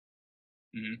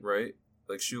 Mm-hmm. Right?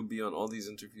 Like she'll be on all these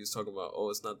interviews talking about, oh,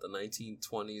 it's not the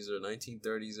 1920s or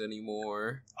 1930s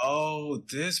anymore. Oh,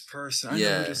 this person. I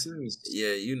know who this is.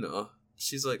 Yeah, you know.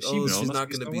 She's like, she's not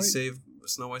going to be saved.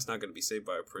 Snow White's not going to be saved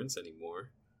by a prince anymore.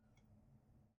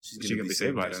 She's going to be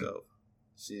saved by herself.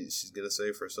 She's going to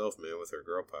save herself, man, with her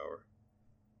girl power.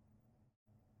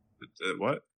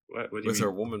 What? What do you mean? With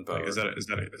her woman power. Like, is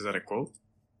that a quote?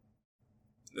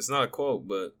 It's not a quote,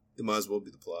 but it might as well be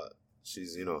the plot.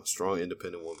 She's, a strong,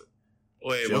 independent woman.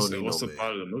 Wait, what's the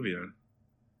plot of the movie then?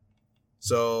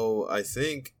 So I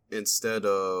think instead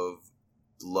of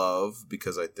love,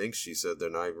 because I think she said they're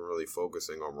not even really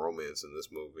focusing on romance in this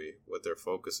movie. What they're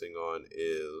focusing on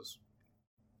is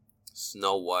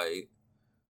Snow White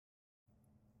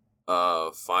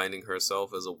finding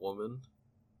herself as a woman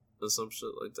or some shit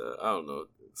like that. I don't know.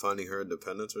 Finding her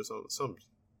independence or something.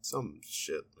 Some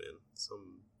shit, man.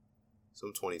 Some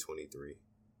 2023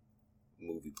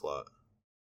 movie plot.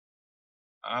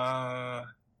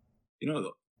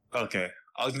 Okay.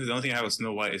 I was gonna, the only thing I have with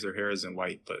Snow White is her hair isn't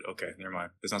white, but okay, never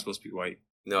mind. It's not supposed to be white.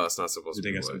 No, it's not supposed to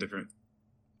be white. Something different.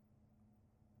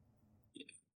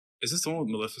 Is this the one with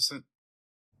Maleficent?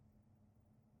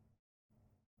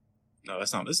 No,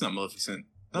 that's not. This is not Maleficent.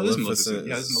 No, this is Maleficent.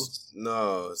 Yeah, this is Maleficent.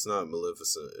 No, it's not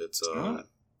Maleficent. It's not?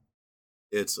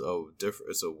 It's a different.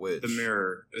 It's a witch. The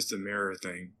mirror. It's the mirror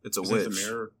thing. It's a witch. The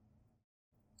mirror.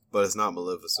 But it's not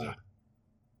Maleficent.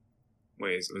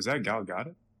 Wait, is that Gal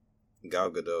Gadot? Gal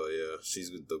Gadot, yeah.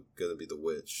 She's gonna be the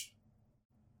witch.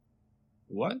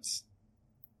 What?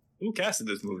 Who casted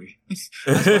this movie?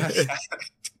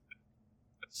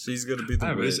 She's gonna be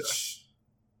the witch.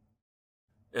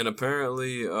 And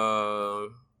apparently,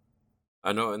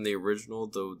 I know in the original,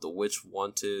 the witch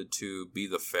wanted to be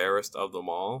the fairest of them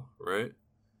all, right?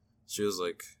 She was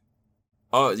like,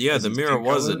 oh, yeah, the mirror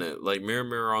wasn't it. Like,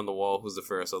 mirror on the wall, who's the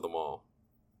fairest of them all,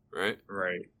 right?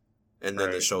 Right. And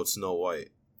then they showed Snow White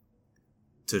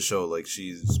to show, like,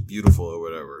 she's beautiful or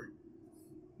whatever.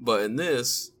 But in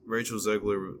this, Rachel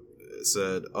Zegler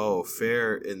said, oh,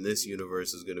 fair in this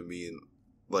universe is going to mean,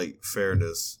 like,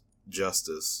 fairness,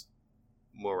 justice,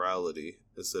 morality,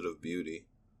 instead of beauty.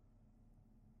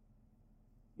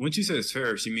 When she says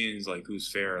fair, she means like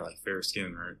who's fair, like fair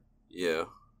skin, right? Yeah.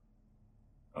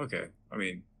 Okay. I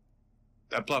mean,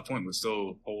 that plot point would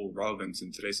still hold relevance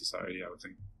in today's society, I would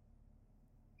think.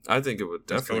 I think it would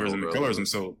definitely colorism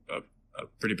still a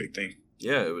pretty big thing.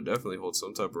 Yeah, it would definitely hold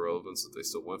some type of relevance if they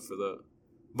still went for that.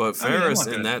 But fairness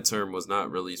in that term was not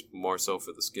really more so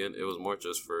for the skin. It was more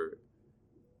just for,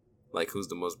 like, who's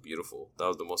the most beautiful. That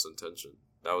was the most intention.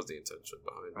 That was the intention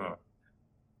behind it.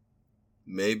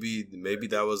 Maybe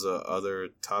that was a other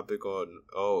topic on,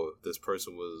 this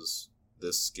person was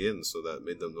this skin, so that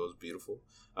made them the most beautiful.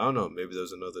 I don't know. Maybe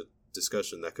there's another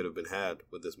discussion that could have been had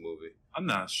with this movie. I'm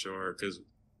not sure, because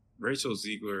Rachel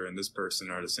Ziegler and this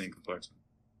person are the same complexion.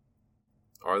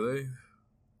 Are they?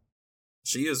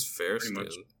 She is fair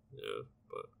skinned. Yeah,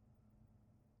 but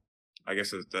I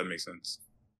guess that makes sense.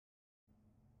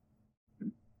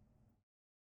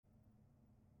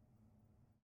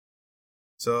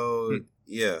 So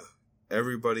yeah,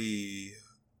 everybody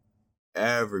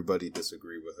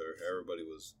disagreed with her. Everybody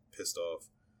was pissed off.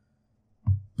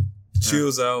 She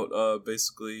was out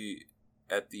basically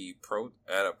at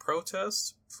a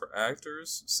protest for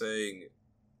actors, saying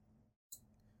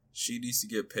she needs to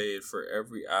get paid for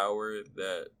every hour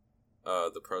that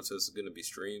the protest is going to be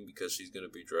streamed, because she's going to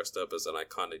be dressed up as an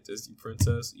iconic Disney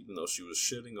princess, even though she was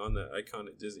shitting on that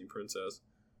iconic Disney princess.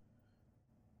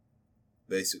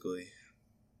 Basically.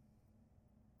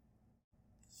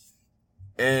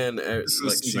 And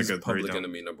she's like public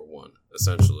enemy number one,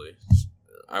 essentially.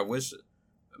 I wish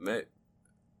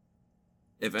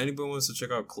if anybody wants to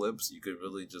check out clips, you could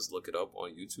really just look it up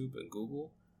on YouTube and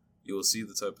Google. You will see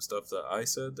the type of stuff that I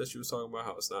said that she was talking about,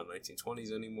 how it's not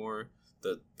 1920s anymore,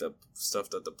 the stuff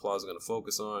that the plot is going to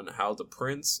focus on, how the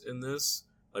prince in this,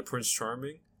 like Prince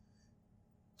Charming,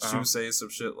 she was saying some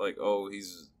shit like,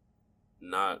 he's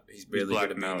barely going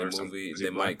to be in the movie. They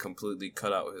might completely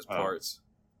cut out his parts.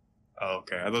 Oh,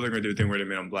 okay. I thought they were going to do a thing where they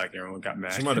made him black and everyone got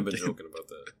mad. She might have been joking about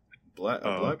that. Black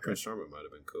Prince Charming might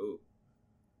have been cool.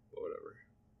 But whatever.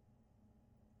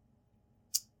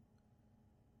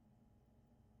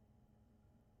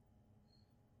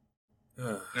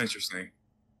 Interesting.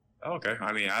 Okay.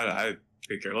 I mean, I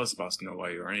could care less about Snow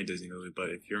White or any Disney movie, but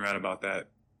if you're mad about that,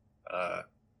 I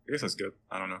guess that's good.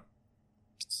 I don't know.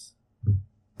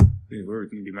 We're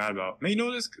going to be mad about. Man, you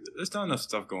know, there's not enough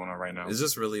stuff going on right now. It's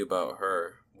just really about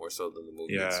her more so than the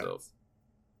movie itself.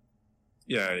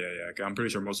 Yeah. I'm pretty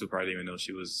sure most people probably didn't even know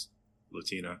she was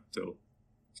Latina till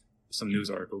some news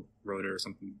article wrote her or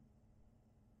something.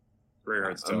 Very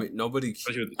hard to tell. I mean,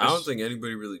 I don't think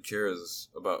anybody really cares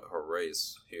about her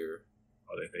race here.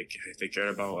 Oh, they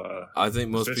cared about. I think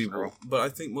most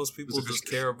people just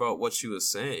care about what she was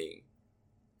saying,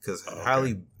 because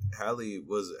Halle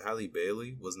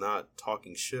Bailey was not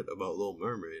talking shit about Little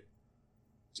Mermaid.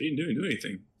 She didn't do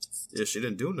anything. Yeah, she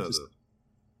didn't do nothing.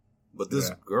 But this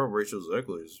girl, Rachel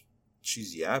Zegler,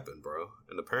 she's yapping, bro.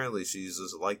 And apparently she's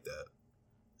just like that.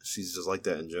 She's just like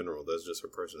that in general. That's just her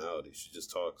personality. She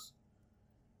just talks.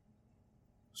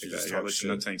 She just talks shit.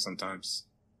 Let you know sometimes.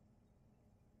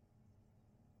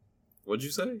 What'd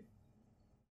you say?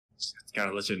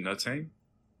 Gotta let your nuts hang?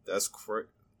 That's correct.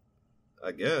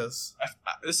 I guess.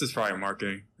 This is probably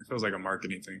marketing. It feels like a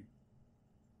marketing thing.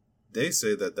 They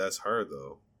say that that's her,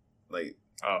 though. Like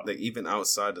even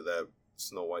outside of that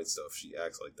Snow White stuff, she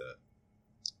acts like that.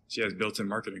 She has built-in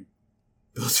marketing.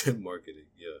 Built-in marketing,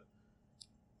 yeah.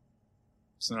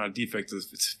 It's not a defect,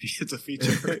 it's a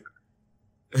feature, right?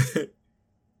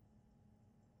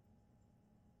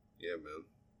 Yeah, man.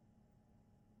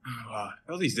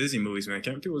 All these Disney movies, man.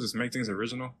 Can't people just make things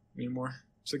original anymore?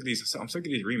 I'm sick of these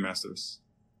remasters.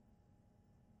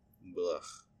 Blah.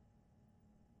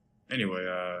 Anyway,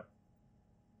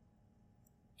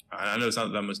 I know there's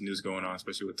not that much news going on,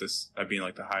 especially with that being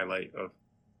like the highlight of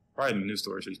probably the news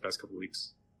stories for these past couple of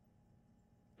weeks.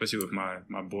 Especially with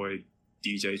my boy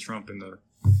DJ Trump and Donald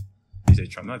DJ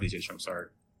Trump.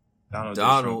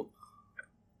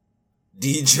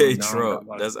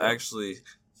 That's actually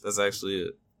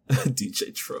it.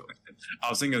 DJ Trump. I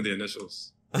was thinking of the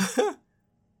initials.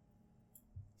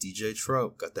 DJ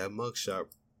Trump got that mugshot.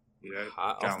 Yeah,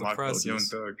 hot off the presses. Young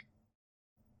Thug.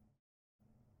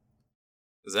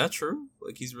 Is that true?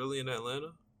 Like he's really in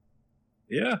Atlanta?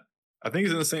 Yeah, I think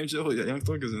he's in the same jail that Young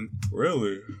Thug is in.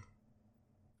 Really?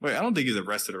 Wait, I don't think he's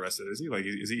arrested. Is he? Like,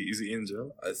 is he in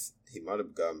jail? He might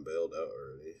have gotten bailed out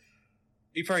already.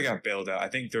 He probably got bailed out. I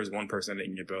think there's one person that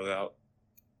didn't get bailed out.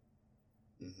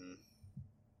 Mm-hmm.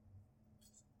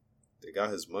 They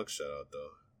got his mugshot out though.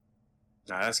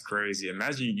 Nah, that's crazy.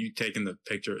 Imagine you taking the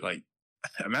picture. Like,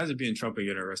 imagine being Trump and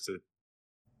getting arrested.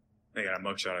 They got a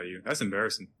mugshot of you. That's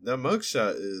embarrassing. That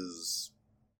mugshot is...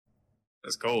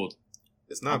 That's cold.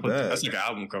 It's not bad. That's like an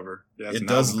album cover. Yeah, it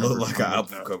does look like an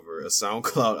album cover. A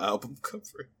SoundCloud album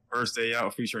cover. First Day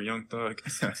Out featuring Young Thug.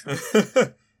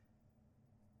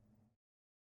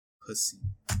 Pussy.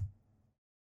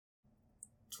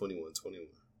 21.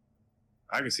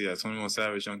 I can see that. 21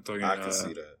 Savage, Young Thug. I can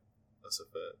see that. That's a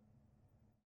fact.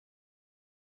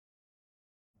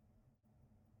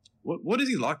 What is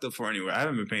he locked up for anyway? I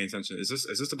haven't been paying attention. Is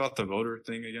this about the voter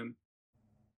thing again?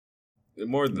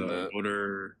 More than that.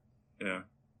 Voter, yeah.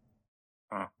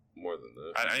 Huh. More than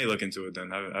that. I need to look into it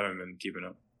then. I haven't been keeping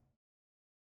up.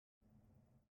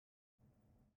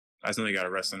 I just know he got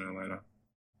arrested in Atlanta.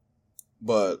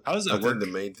 But how does that I think the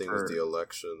main thing was the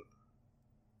election.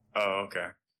 Oh, okay.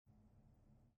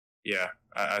 Yeah,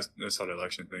 I saw the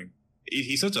election thing.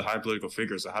 He's such a high political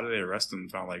figure, so how did they arrest him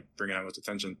without like bringing out much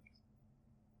attention?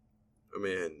 I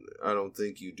mean, I don't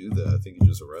think you do that. I think you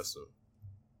just arrest him.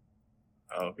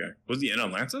 Oh, okay. Was he in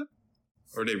Atlanta?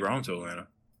 Or they brought him to Atlanta?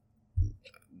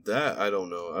 That, I don't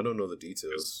know. I don't know the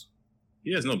details.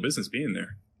 He has no business being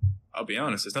there. I'll be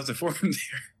honest. It's nothing for him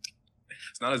there.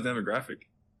 It's not his demographic.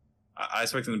 I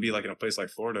expect him to be like in a place like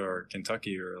Florida or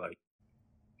Kentucky or like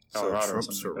Colorado. So Trump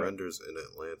or surrenders in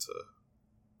Atlanta.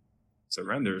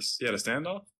 Surrenders? He had a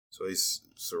standoff? So he's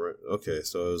okay,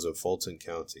 so it was in Fulton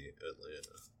County,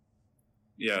 Atlanta.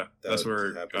 Yeah, that's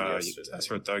where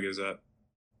Thug is at.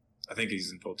 I think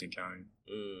he's in Fulton County.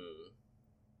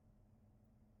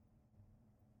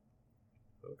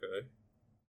 Okay.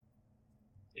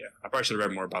 Yeah, I probably should have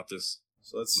read more about this.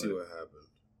 So let's see what happened.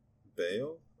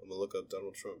 Bail? I'm gonna look up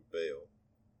Donald Trump bail.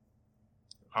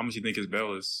 How much do you think his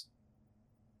bail is?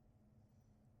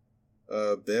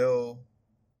 Bail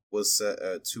was set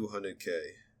at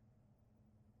 $200K.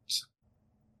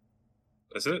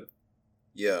 That's it?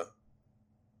 Yeah.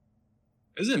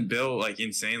 Isn't bail like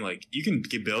insane? Like you can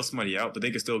bail somebody out, but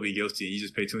they could still be guilty, and you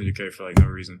just pay $200K for like no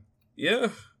reason. Yeah,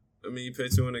 I mean you pay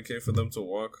 $200K for them to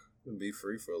walk and be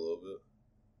free for a little bit.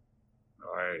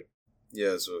 All right.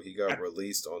 Yeah, so he got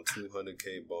released on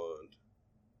 $200K bond.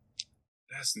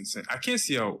 That's insane. I can't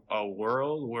see a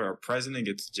world where a president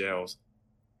gets jailed.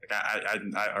 Like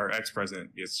our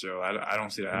ex-president gets jailed. I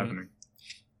don't see that happening.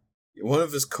 One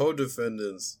of his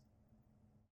co-defendants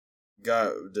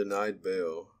got denied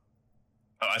bail.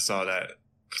 Oh, I saw that.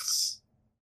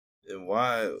 And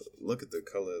why? Look at the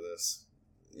color of this.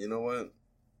 You know what?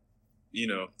 You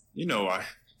know why.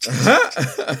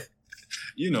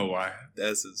 You know why.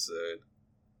 That's insane.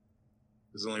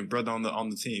 There's only brother on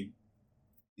the team.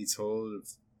 He told that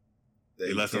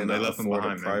they left him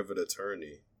behind, a private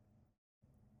attorney.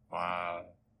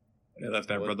 Wow. They left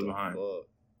that brother behind. Fuck?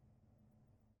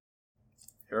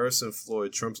 Harrison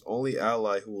Floyd, Trump's only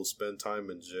ally who will spend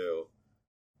time in jail.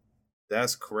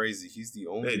 That's crazy. He's the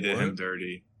only one. They did him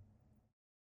dirty.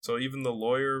 So even the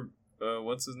lawyer,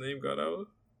 what's his name, got out?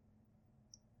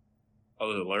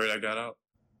 Oh, the lawyer that got out?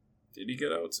 Did he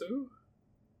get out too?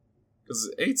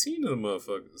 Because 18 of the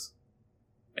motherfuckers.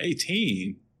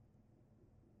 18?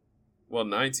 Well,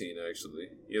 19 actually.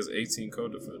 He has 18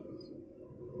 co-defendants.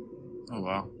 Oh,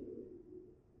 wow.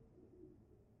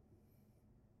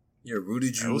 Yeah,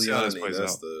 Rudy Giuliani,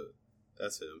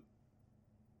 that's him.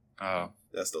 Oh.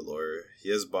 That's the lawyer.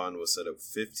 His bond was set up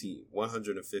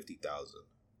 $150,000.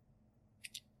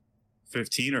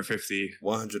 15 or 50?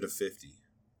 150.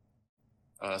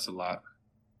 Oh, that's a lot.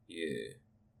 Yeah.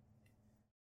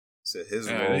 So his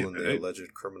role in the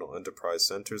alleged criminal enterprise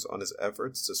centers on his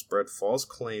efforts to spread false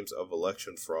claims of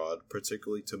election fraud,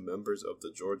 particularly to members of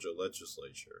the Georgia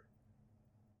legislature,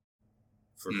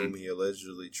 for whom he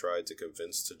allegedly tried to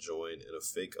convince to join in a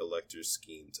fake electors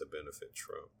scheme to benefit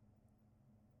Trump.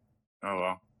 Oh,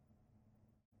 wow.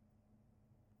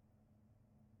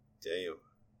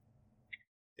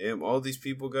 Damn, all these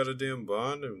people got a damn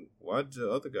bond, and why did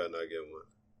the other guy not get one?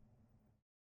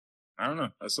 I don't know.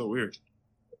 That's so weird.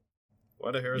 Why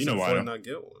did Harrison Floyd not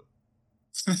get one?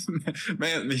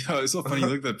 Man, it's so funny. You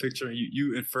look at the picture and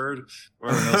you inferred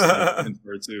where else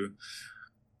inferred too.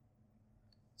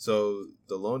 So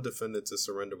the lone defendant to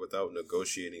surrender without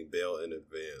negotiating bail in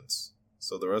advance.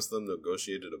 So the rest of them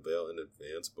negotiated a bail in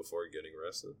advance before getting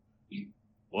arrested?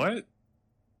 What?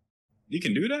 You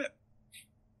can do that?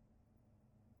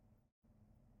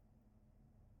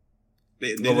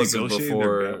 They was it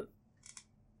before?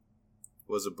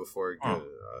 Was it before? I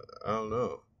don't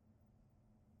know.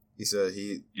 He said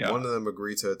one of them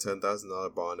agreed to a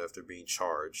 $10,000 bond after being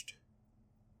charged.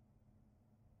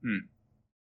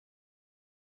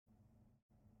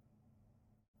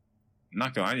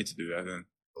 Not gonna. I need to do that then.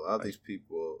 A lot of these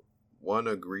people, one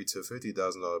agreed to a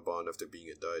 $50,000 bond after being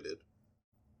indicted.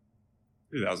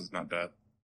 $3,000's not bad.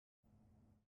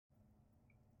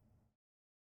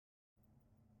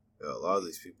 Yeah, a lot of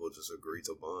these people just agree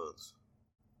to bonds.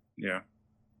 Yeah.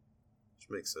 Which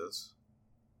makes sense.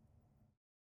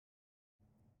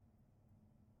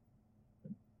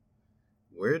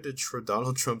 Where did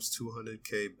Donald Trump's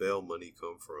 $200K bail money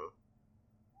come from?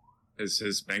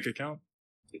 His bank account?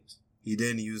 He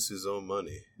didn't use his own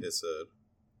money, it said.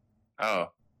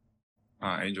 Oh.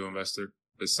 Angel investor.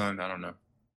 His son, I don't know.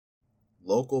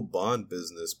 Local bond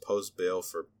business post bail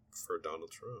for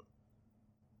Donald Trump.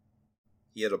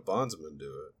 He had a bondsman do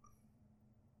it.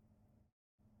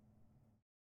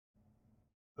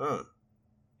 Huh.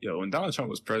 Yo, when Donald Trump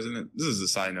was president, this is a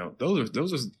side note.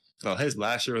 His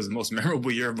last year was the most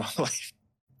memorable year of my life.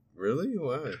 Really?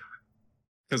 Why?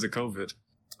 Because of COVID.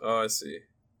 Oh, I see.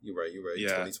 You're right. Yeah.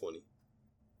 2020.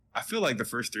 I feel like the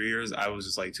first 3 years, I was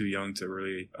just like too young to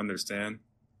really understand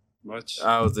much.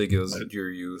 I don't think it was your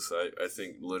youth. I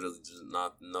think literally just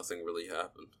nothing really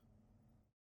happened.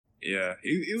 Yeah,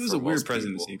 it was a weird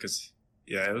presidency because,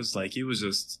 it was like he was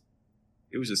just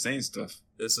saying stuff.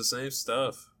 It's the same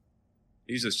stuff.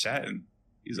 He was just chatting.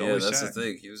 He's always chatting. That's the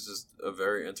thing. He was just a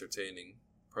very entertaining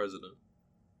president.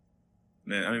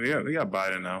 Man, I mean, we got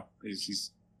Biden now.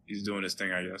 He's doing his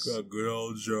thing, I guess. Got good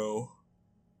old Joe.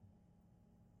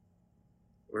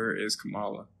 Where is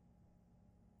Kamala?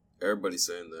 Everybody's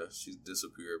saying that. She's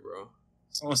disappeared, bro.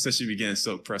 Someone said she'd be getting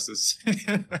silk presses.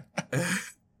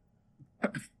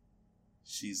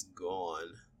 She's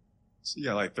gone. She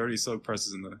got like 30 silk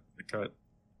presses in the cut.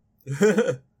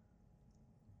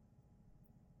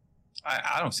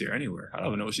 I don't see her anywhere. I don't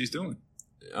even know what she's doing.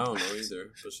 I don't know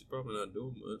either, but she's probably not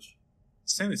doing much.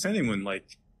 Same thing when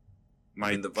like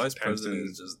the vice president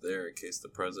is just there in case the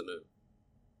president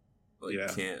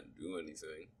can't do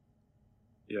anything.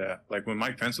 Yeah, like when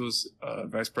Mike Pence was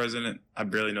vice president, I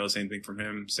barely noticed anything from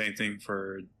him. Same thing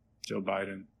for Joe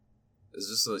Biden. It's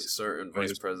just like certain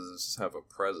vice presidents just have a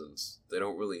presence. They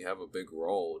don't really have a big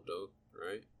role, though,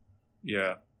 right?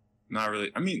 Yeah, not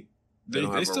really. I mean,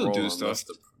 they still do stuff.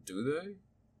 Do they?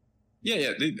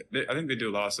 Yeah. They I think they do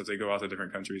a lot of stuff. They go out to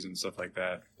different countries and stuff like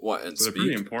that. What, and so they're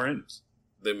pretty important.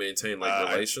 They maintain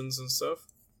relations and stuff?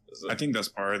 I think that's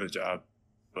part of the job,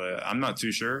 but I'm not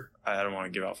too sure. I don't want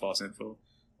to give out false info.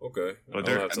 Okay. But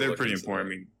they're pretty important. I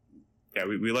mean, yeah,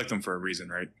 we elect them for a reason,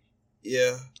 right?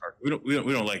 Yeah. We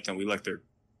don't like them. We like their.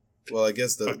 Well, I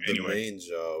guess the main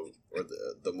job or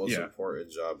the most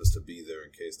important job is to be there in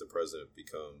case the president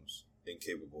becomes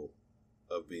incapable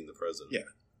of being the president. Yeah.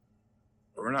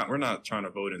 But we're not trying to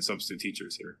vote in substitute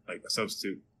teachers here, like a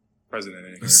substitute president.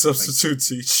 In here. A substitute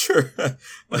teacher.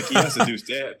 Like he has to do.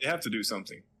 They have to do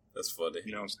something. That's funny.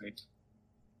 You know what I'm saying?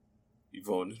 You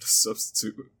voted a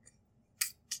substitute.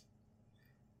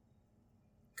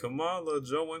 Kamala,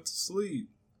 Joe went to sleep.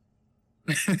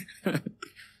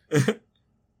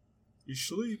 You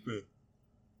sleeping.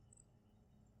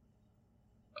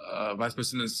 Vice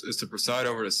President is to preside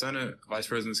over the Senate. Vice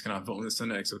Presidents cannot vote in the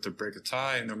Senate except to break a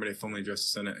tie. Normally, they formally address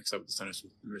the Senate except the Senate's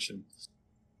permission.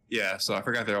 Yeah, so I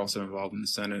forgot they're also involved in the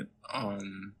Senate.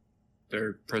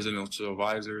 They're presidential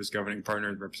advisors, governing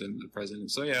partners, representing the president.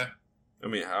 So yeah. I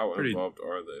mean, how involved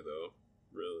are they though?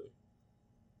 Really?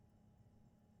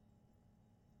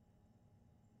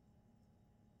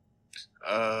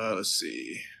 Let's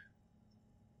see.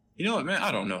 You know what, man?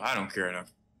 I don't know. I don't care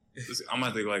enough. I'm gonna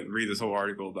have to read this whole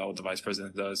article about what the vice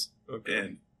president does. Okay.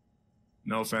 And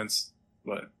no offense,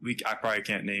 but I probably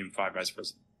can't name 5 vice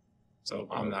presidents. So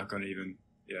I'm not gonna even.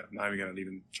 Yeah, I'm not even gonna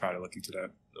even try to look into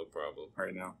that. No problem.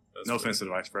 Right now. No offense to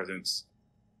the vice presidents.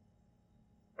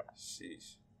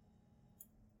 Sheesh.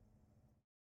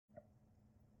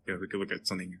 Yeah, we could look at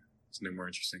something more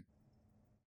interesting.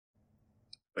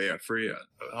 But yeah, free.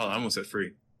 I almost said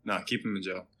free. Nah, keep him in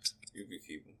jail. You can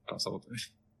keep him. That's all.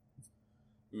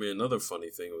 I mean, another funny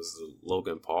thing was the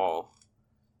Logan Paul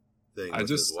thing. I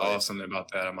just saw something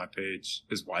about that on my page.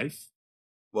 His wife?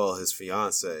 Well, his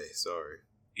fiance. Sorry.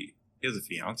 He has a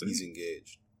fiance? He's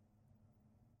engaged.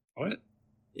 What?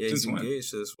 Yeah, he's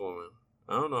engaged to this woman.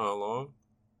 I don't know how long.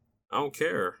 I don't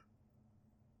care.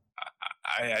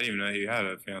 I didn't even know he had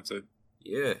a fiance.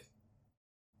 Yeah.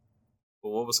 But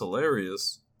what was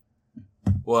hilarious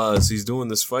was he's doing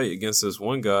this fight against this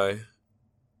one guy.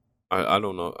 I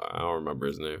don't know. I don't remember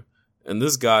his name. And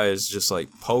this guy is just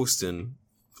posting,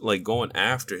 going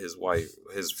after his wife,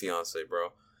 his fiance,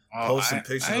 bro. Posting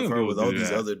pictures of her with all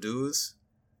these other dudes.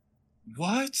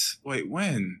 What? Wait,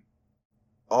 when?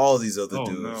 All these other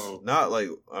dudes. No. Not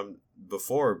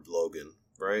before Logan,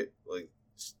 right?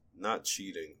 Not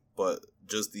cheating, but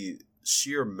just the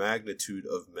sheer magnitude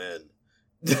of men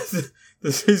that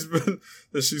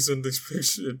she's in these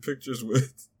pictures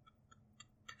with,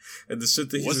 and the shit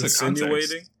that he's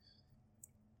insinuating.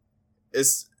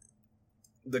 It's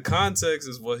the context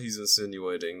is what he's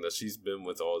insinuating, that she's been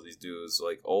with all these dudes,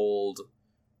 like old,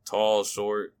 tall,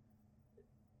 short.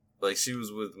 Like she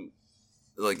was with,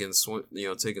 like in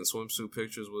taking swimsuit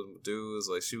pictures with dudes.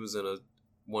 Like she was in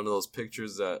one of those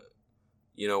pictures that,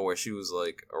 where she was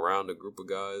like around a group of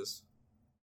guys.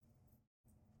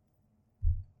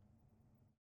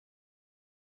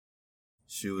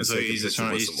 She was. So he's just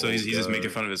making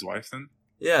fun of his wife then.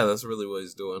 Yeah, that's really what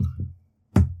he's doing.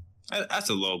 That's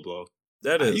a low blow.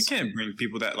 That is. You can't bring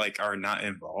people that like are not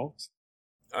involved.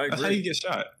 I agree. That's how you get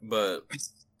shot. But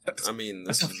I mean,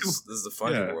 this is the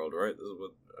fighting world, right? This is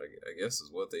what I guess is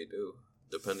what they do.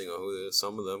 Depending on who it is,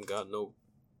 some of them got no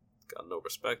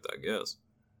respect. I guess.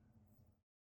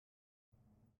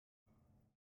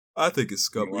 I think it's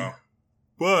scummy. Wow.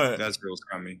 But that's real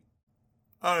scummy.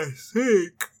 I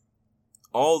think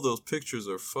all those pictures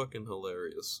are fucking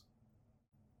hilarious.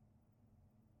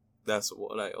 That's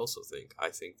what I also think. I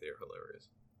think they're hilarious.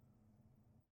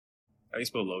 How do you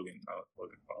spell Logan? Oh,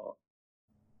 Logan Paul.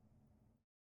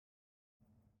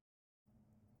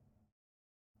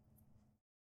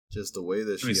 Just the way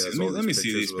that she has let me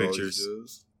see these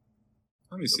pictures.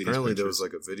 Let me see. Apparently, there was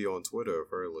like a video on Twitter of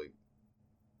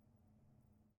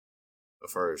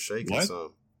her shaking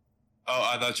some. Oh,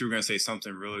 I thought you were gonna say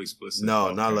something really explicit. No,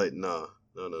 okay. Not like no,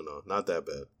 not that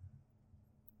bad.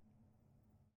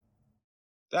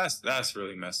 That's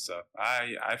really messed up.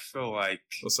 I feel like,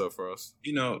 what's up for us?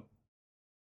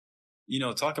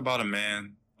 Talk about a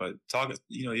man, but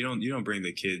you don't bring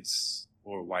the kids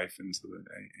or wife into it,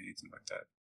 anything like that.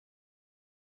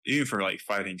 Even for like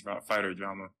fighter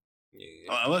drama.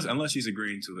 Yeah. Unless she's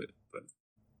agreeing to it, but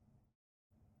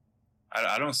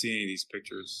I don't see any of these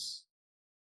pictures.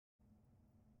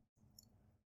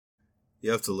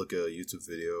 You have to look at a YouTube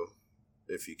video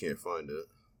if you can't find it.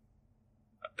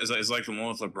 It's like the one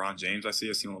with LeBron James. I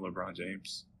seen one with LeBron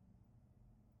James.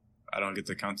 I don't get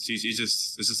the count.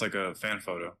 It's just like a fan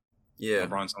photo. Yeah.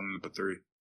 LeBron's on number 3.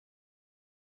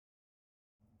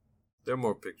 There are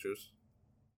more pictures.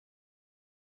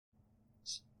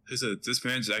 This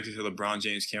man just actually said LeBron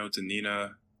James came up to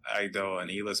Nina Agdal, an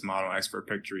E-list model, asked for a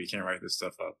picture. He can't write this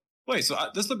stuff up. Wait, so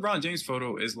this LeBron James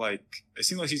photo is like, it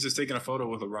seems like she's just taking a photo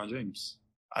with LeBron James.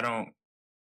 I don't.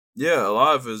 Yeah, a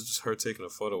lot of it is just her taking a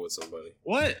photo with somebody.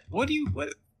 What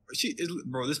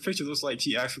bro, this picture looks like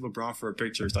she asked LeBron for a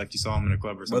picture. It's like she saw him in a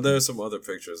club or something. But there are some other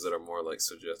pictures that are more like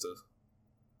suggestive.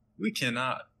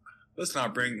 Let's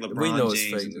not bring LeBron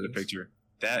James into the picture.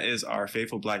 That is our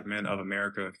faithful black men of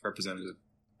America representative.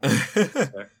 Okay.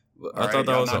 I thought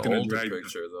that was an older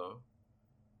picture, though.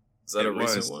 Is that a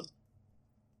recent one?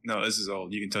 No, this is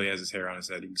old. You can tell he has his hair on his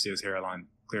head. You can see his hairline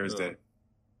clear as day.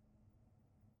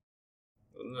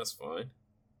 Well, that's fine.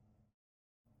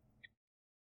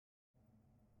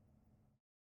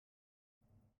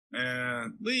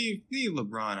 Man, leave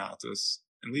LeBron out this,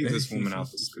 and leave this woman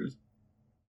out this too.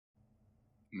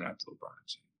 I'm gonna have to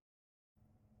LeBron.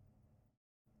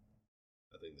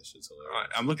 I think this shit's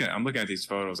hilarious. I'm looking at these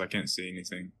photos. I can't see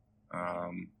anything.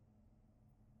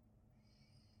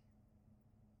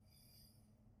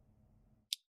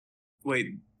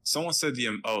 Wait, someone said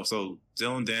so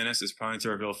Dillon Danis is planning to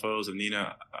reveal photos of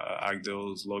Nina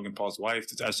Agdal's, Logan Paul's wife.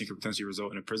 The attaching could potentially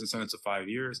result in a prison sentence of 5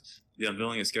 years. The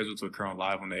unveiling is scheduled to occur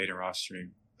live on the Aiden Ross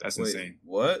stream. That's insane.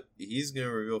 What? He's gonna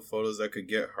reveal photos that could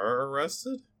get her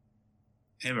arrested?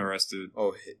 Him arrested.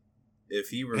 Oh, if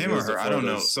he reveals him or her, I don't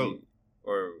know. So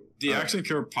or the action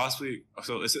could possibly.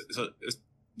 So it's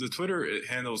the Twitter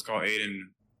handle is called Aiden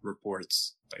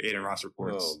Reports, like Aiden Ross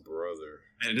Reports. Oh, brother.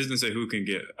 And it doesn't say who can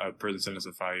get a prison sentence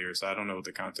of 5 years, so I don't know what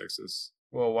the context is.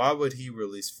 Well, why would he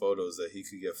release photos that he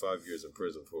could get 5 years in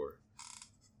prison for?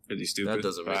 Pretty stupid. That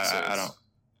doesn't make sense.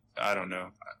 I don't know.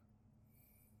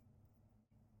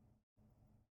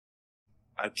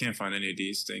 I can't find any of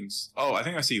these things. Oh, I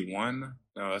think I see one.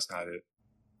 No, that's not it.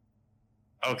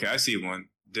 Okay, I see one.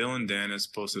 Dillon Danis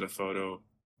posted a photo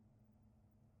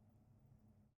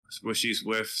where she's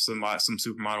with some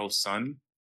supermodel's son,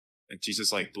 and she's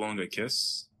just like blowing a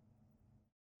kiss.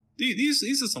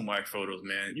 These are some whack photos,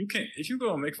 man. You can't, if you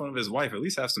go and make fun of his wife, at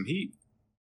least have some heat.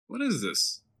 What is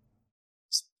this?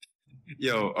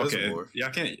 Yo, okay,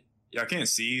 y'all can't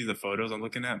see the photos I'm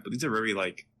looking at, but these are very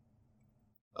like.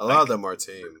 A lot of them are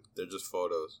tame. They're just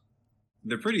photos.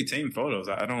 They're pretty tame photos.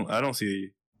 I don't see.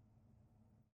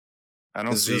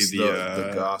 It's see just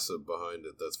the gossip behind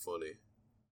it that's funny.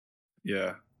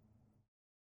 Yeah.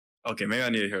 Okay, maybe I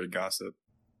need to hear the gossip.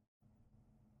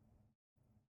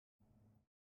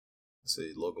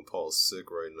 See, Logan Paul is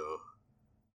sick right now.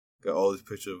 Got all these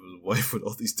pictures of his wife with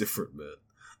all these different men.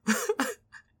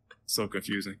 So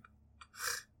confusing.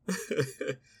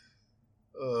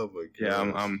 Oh my god. Yeah,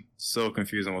 I'm so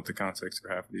confused on what the context for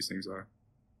half of these things are.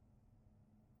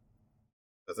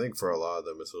 I think for a lot of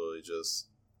them, it's literally just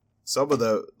some of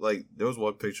the like. There was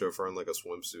one picture of her in like a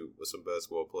swimsuit with some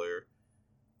basketball player,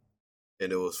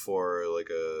 and it was for like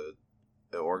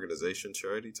an organization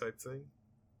charity type thing.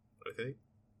 I think.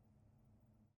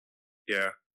 Yeah,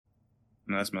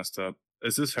 and that's messed up.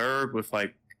 Is this her with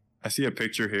like? I see a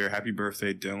picture here. Happy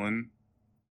birthday, Dillon.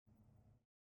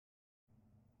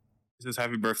 It says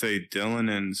happy birthday, Dillon,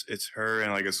 and it's her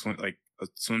in like a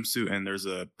swimsuit, and there's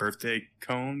a birthday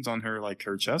cones on her like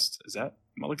her chest. Am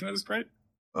I looking at this right?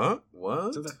 Huh?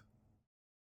 What?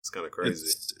 It's kind of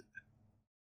crazy.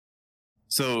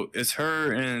 So it's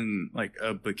her in like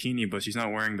a bikini, but she's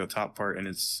not wearing the top part, and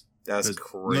that's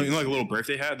crazy. You know, like a little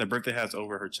birthday hat. The birthday hat's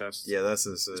over her chest. Yeah, that's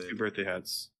insane. There's 2 birthday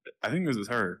hats. I think this is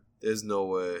her. There's no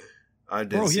way. I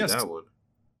didn't see that one.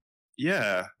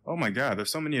 Yeah. Oh my god.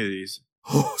 There's so many of these.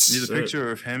 Oh, there's a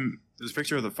picture of him. There's a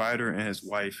picture of the fighter and his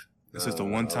wife. This is the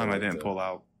one time I didn't pull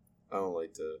out. I don't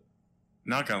like that.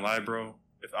 Not gonna lie, bro.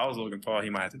 If I was Logan Paul, he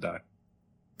might have to die.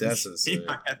 That's insane.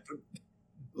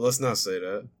 Let's not say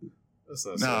that. Let's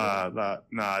not say that.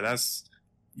 Nah. That's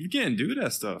you can't do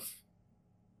that stuff.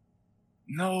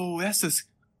 No, that's just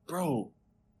bro.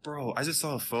 I just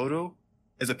saw a photo.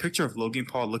 It's a picture of Logan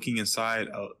Paul looking inside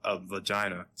a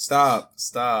vagina. Stop.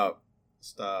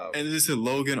 And this is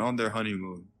Logan on their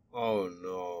honeymoon. Oh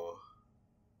no.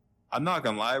 I'm not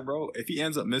gonna lie, bro. If he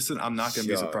ends up missing, I'm not gonna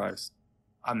be surprised.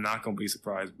 I'm not gonna be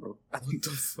surprised, bro. What the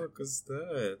fuck is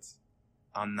that?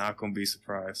 I'm not gonna be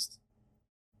surprised.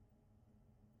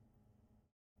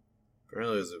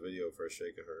 Apparently there's a video of her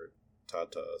shaking her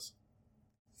tatas.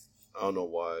 I don't know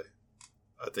why.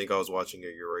 I think I was watching a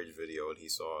Your Age video and he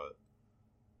saw it.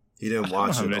 He didn't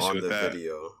watch it on the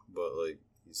video, but like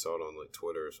he saw it on like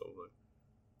Twitter or something.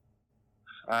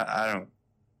 I don't.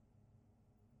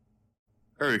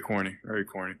 Very corny. Very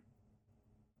corny.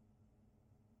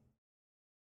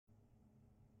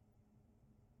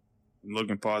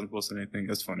 Logan Paul hasn't posted anything.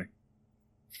 That's funny.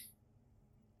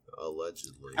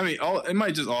 Allegedly. I mean, it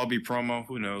might just all be promo.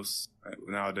 Who knows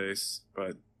nowadays?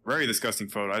 But very disgusting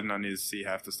photo. I did not need to see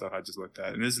half the stuff I just looked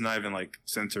at. And this is not even like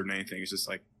censored or anything. It's just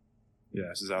like,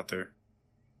 yeah, it's just out there.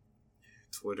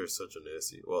 Twitter's such a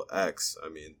nasty. Well, X. I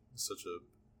mean, it's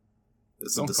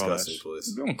a disgusting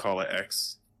place. Don't call it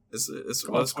X. It's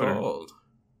what it's called.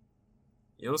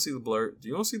 You don't see the blur.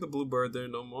 You don't see the blue bird there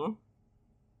no more.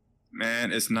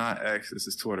 Man, it's not X. This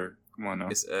is Twitter. Come on now.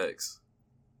 It's X.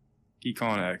 Keep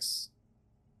calling it X.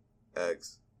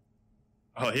 X.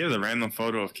 Oh, here's a random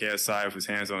photo of KSI with his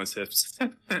hands on his hips.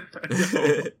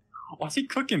 Why's he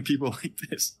cooking people like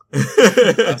this?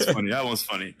 That's funny. That one's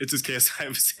funny. It's just KSI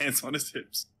with his hands on his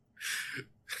hips.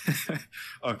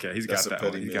 Okay, he's got that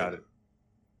one. He got it.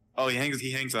 Oh, he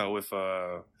hangs out with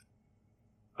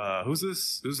who's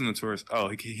this? Who's in the tourist? Oh,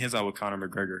 he hangs out with Conor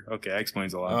McGregor. Okay, that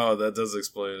explains a lot. Oh, that does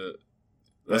explain it.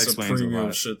 That's a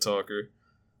premium shit talker.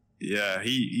 Yeah,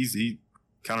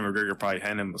 Conor McGregor probably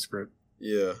handed him a script.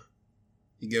 Yeah.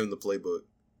 He gave him the playbook.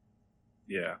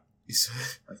 Yeah. He said,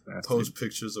 post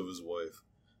pictures of his wife.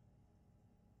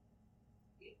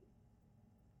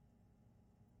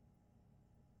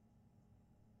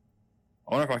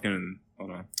 I wonder if I can...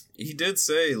 Hold on. He did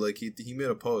say, like, he made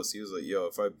a post. He was like, yo,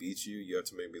 if I beat you, you have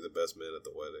to make me the best man at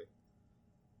the wedding.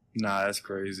 Nah, that's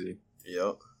crazy.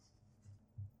 Yep.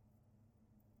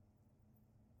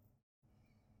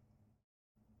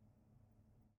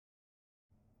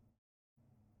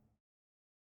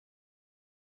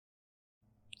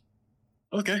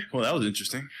 Okay, well, that was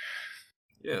interesting.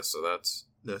 Yeah, so that's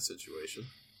that situation.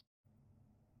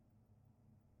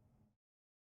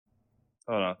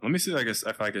 Hold on. Let me see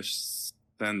if I can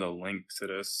send a link to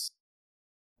this.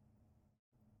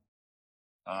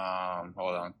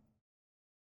 Hold on.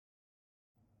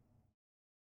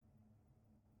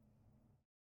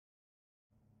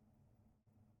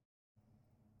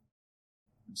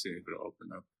 Let's see if it'll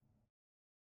open up.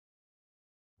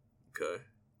 Okay.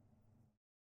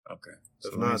 Okay.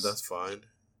 If not, that's fine.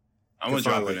 I'm gonna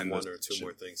drop like it in one or two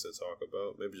more things to talk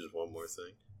about. Maybe just one more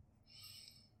thing.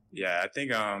 Yeah, I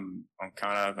think I'm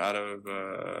kind of out of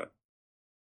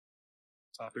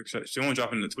topics. Do you want to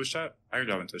drop it in the Twitch chat? I can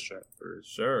drop it in Twitch chat.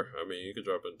 Sure. I mean, you can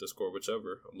drop it in Discord,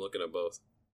 whichever. I'm looking at both.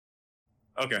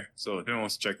 Okay, so if anyone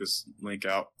wants to check this link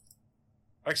out,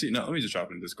 actually, no, let me just drop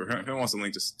it in Discord. If anyone wants the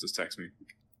link, just text me.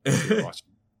 Watch.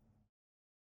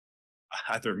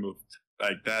 I have to remove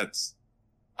like that's.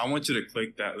 I want you to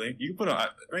click that link. You can put on.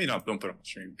 Right now, don't put it on the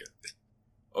stream.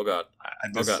 Oh God.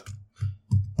 Oh God.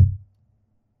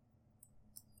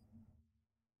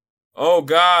 Oh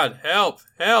God! Help!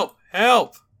 Help!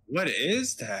 Help! What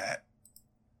is that?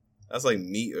 That's like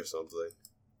meat or something.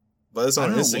 But it's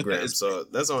on Instagram, so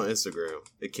that's on Instagram.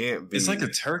 It can't be. It's like a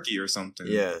turkey or something.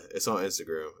 Yeah, it's on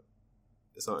Instagram.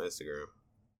 It's on Instagram.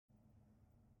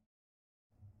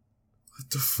 What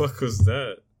the fuck was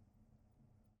that?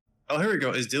 Oh, here we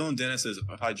go. It's Dillon Danis says,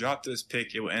 if I drop this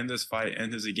pick, it will end this fight,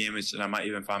 end his gamage, and I might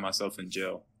even find myself in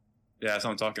jail. Yeah, that's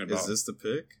what I'm talking about. Is this the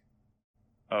pick?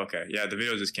 Okay. Yeah, the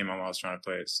video just came on while I was trying to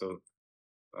play it. So,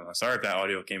 sorry if that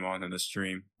audio came on in the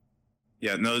stream.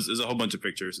 Yeah, no, there's a whole bunch of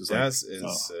pictures. That's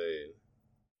insane.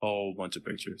 A whole bunch of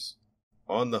pictures.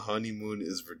 On the honeymoon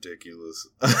is ridiculous.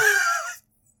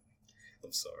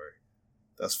 I'm sorry.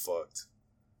 That's fucked.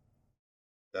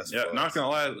 That's fucked. Not gonna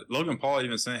lie, Logan Paul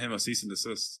even sent him a cease and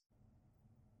desist.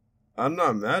 I'm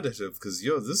not mad at him because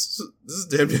this is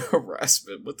damn near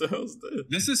harassment. What the hell is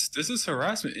this? This is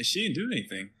harassment, and she didn't do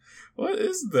anything. What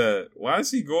is that? Why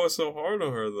is he going so hard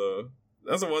on her though?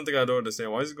 That's the one thing I don't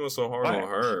understand. Why is he going so hard on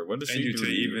her? What does she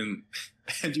do?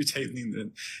 Andrew Tate leaned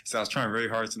in. So I was trying very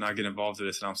hard to not get involved in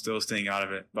this, and I'm still staying out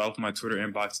of it. But I opened my Twitter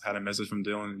inbox, had a message from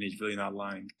Dillon, and he's really not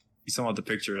lying. He's talking about the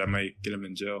picture that might get him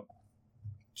in jail.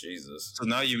 Jesus. So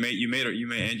now you made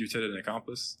Andrew Tate an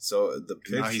accomplice. So the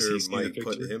picture might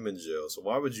put him in jail. So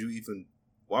why would you even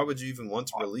want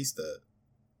to release that?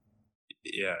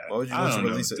 Yeah. Why would you want to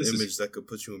release an image that could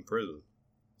put you in prison?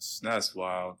 That's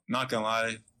wild. Not gonna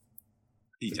lie.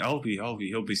 He'll be.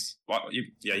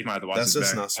 Yeah, you might have to watch. That's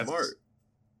just not smart.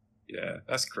 Yeah,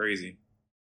 that's crazy.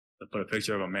 To put a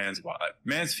picture of a man's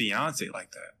fiance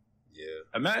like that. Yeah.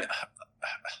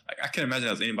 I can't imagine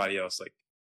that as anybody else.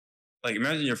 Like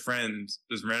imagine your friend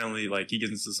just randomly he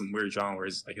gets into some weird genre where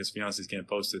his fiance's getting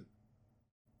posted.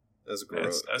 That's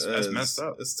gross. That's messed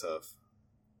up. It's tough.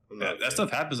 That stuff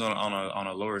happens on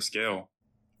a lower scale.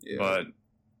 Yeah. But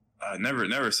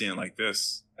never seen it like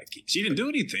this. Like she didn't do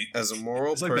anything. As a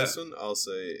moral person, I'll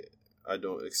say I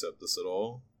don't accept this at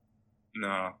all.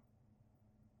 No.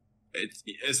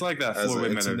 It's like that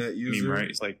Floyd Mayweather meme, right?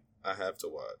 It's like I have to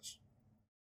watch.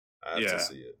 I have to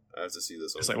see it. I have to see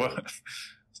this. It's like what?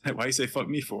 Why you say fuck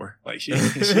me for? Like she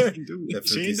didn't do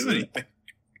anything.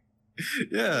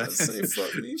 Yeah. Say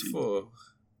fuck me for.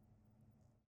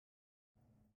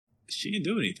 She didn't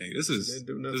do anything. This is.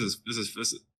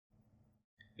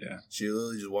 Yeah. She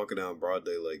literally just walking down broad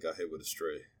daylight, got hit with a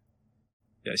stray.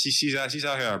 Yeah, she's out here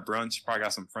at brunch. She probably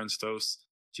got some French toast.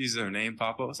 She sees her name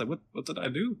pop up. I was like, what did I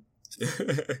do?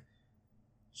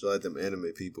 She like them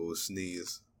anime people who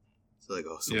sneeze. It's like,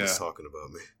 oh, someone's talking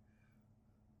about me.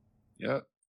 Yep.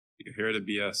 You hear the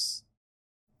BS.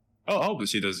 Oh, but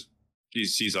she does.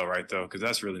 She's all right though, because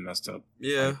that's really messed up.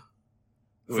 Yeah.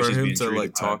 For him to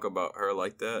talk about her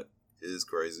like that is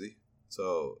crazy.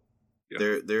 So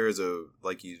there is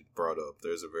like you brought up,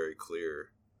 there's a very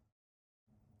clear,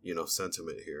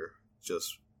 sentiment here.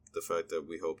 Just the fact that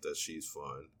we hope that she's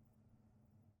fine.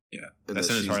 Yeah, and that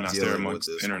she's dealing with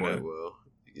this quite well.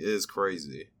 It is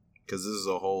crazy because this is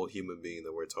a whole human being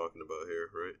that we're talking about here,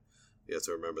 right? You have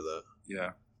to remember that.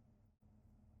 Yeah.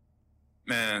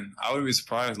 Man, I wouldn't be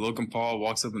surprised. Logan Paul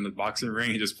walks up in the boxing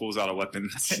ring and just pulls out a weapon.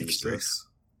 Jesus.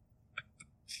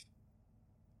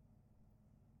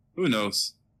 Who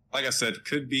knows? Like I said,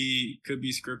 could be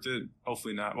scripted.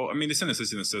 Hopefully not. Well, I mean, it's an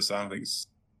assistant assist. So I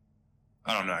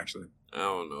don't know actually. I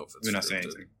don't know if it's. We're not saying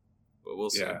anything, but we'll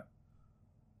see. Yeah.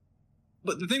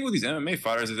 But the thing with these MMA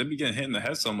fighters is they be getting hit in the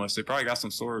head so much. They probably got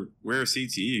some sort of rare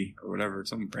CTE or whatever,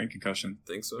 some brain concussion.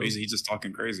 Think so? Basically, he's just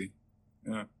talking crazy.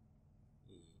 Yeah.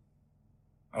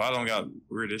 Oh, I don't got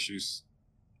weird issues.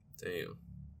 Damn.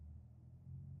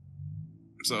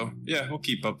 So yeah, we'll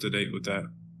keep up to date with that.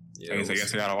 Yeah, I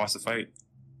guess I gotta watch the fight.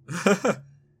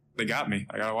 They got me.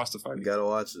 I gotta watch the fight. You gotta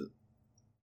watch it.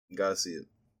 You gotta see it.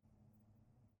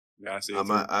 Gotta see it.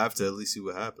 I have to at least see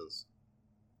what happens.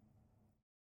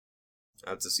 I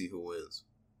have to see who wins.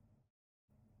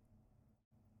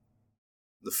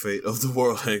 The fate of the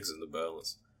world hangs in the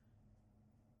balance.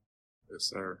 Yes,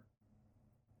 sir.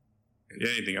 Yeah,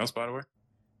 anything else, by the way?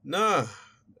 Nah.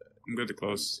 I'm good to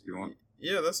close if you want.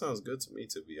 Yeah, that sounds good to me,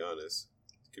 to be honest.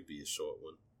 It could be a short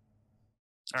one.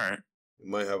 All right. We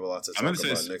might have a lot to talk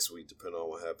about next week, depending on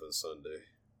what happens Sunday.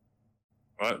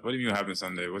 What do you mean what happens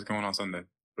Sunday? What's going on Sunday?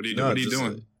 What are you doing? What are you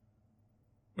doing?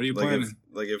 What are you planning?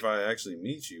 If I actually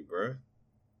meet you, bro.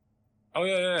 Oh,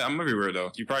 yeah. I'm everywhere,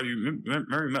 though. You probably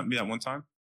remember you met me that one time?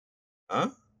 Huh?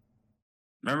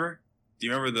 Remember? Do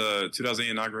you remember the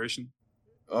 2008 inauguration?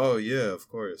 Oh, yeah, of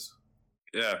course.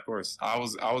 Yeah, of course. I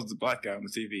was the black guy on the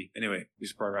TV. Anyway, we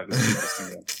should probably wrap this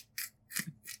thing up.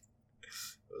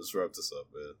 It let's wrap this up,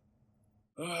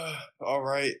 man. All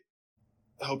right.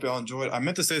 I hope y'all enjoyed. I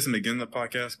meant to say this in the beginning of the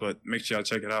podcast, but make sure y'all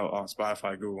check it out on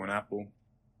Spotify, Google, and Apple.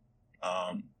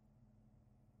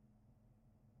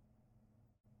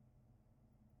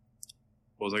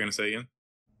 What was I going to say again?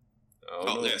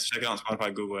 Yes, check it out on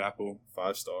Spotify, Google, Apple.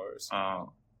 5 stars.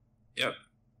 Yep.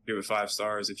 Give it 5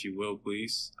 stars if you will,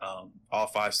 please. All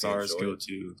 5 stars go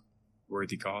to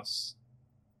worthy costs.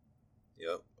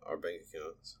 Yep, our bank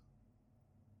accounts.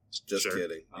 Just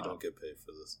kidding. You don't get paid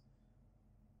for this.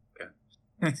 Okay.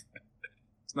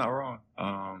 It's not wrong.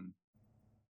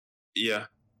 Yeah,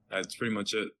 that's pretty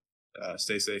much it.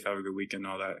 Stay safe, have a good weekend,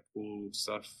 all that cool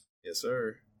stuff. Yes,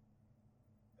 sir.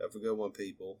 Have a good one,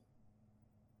 people.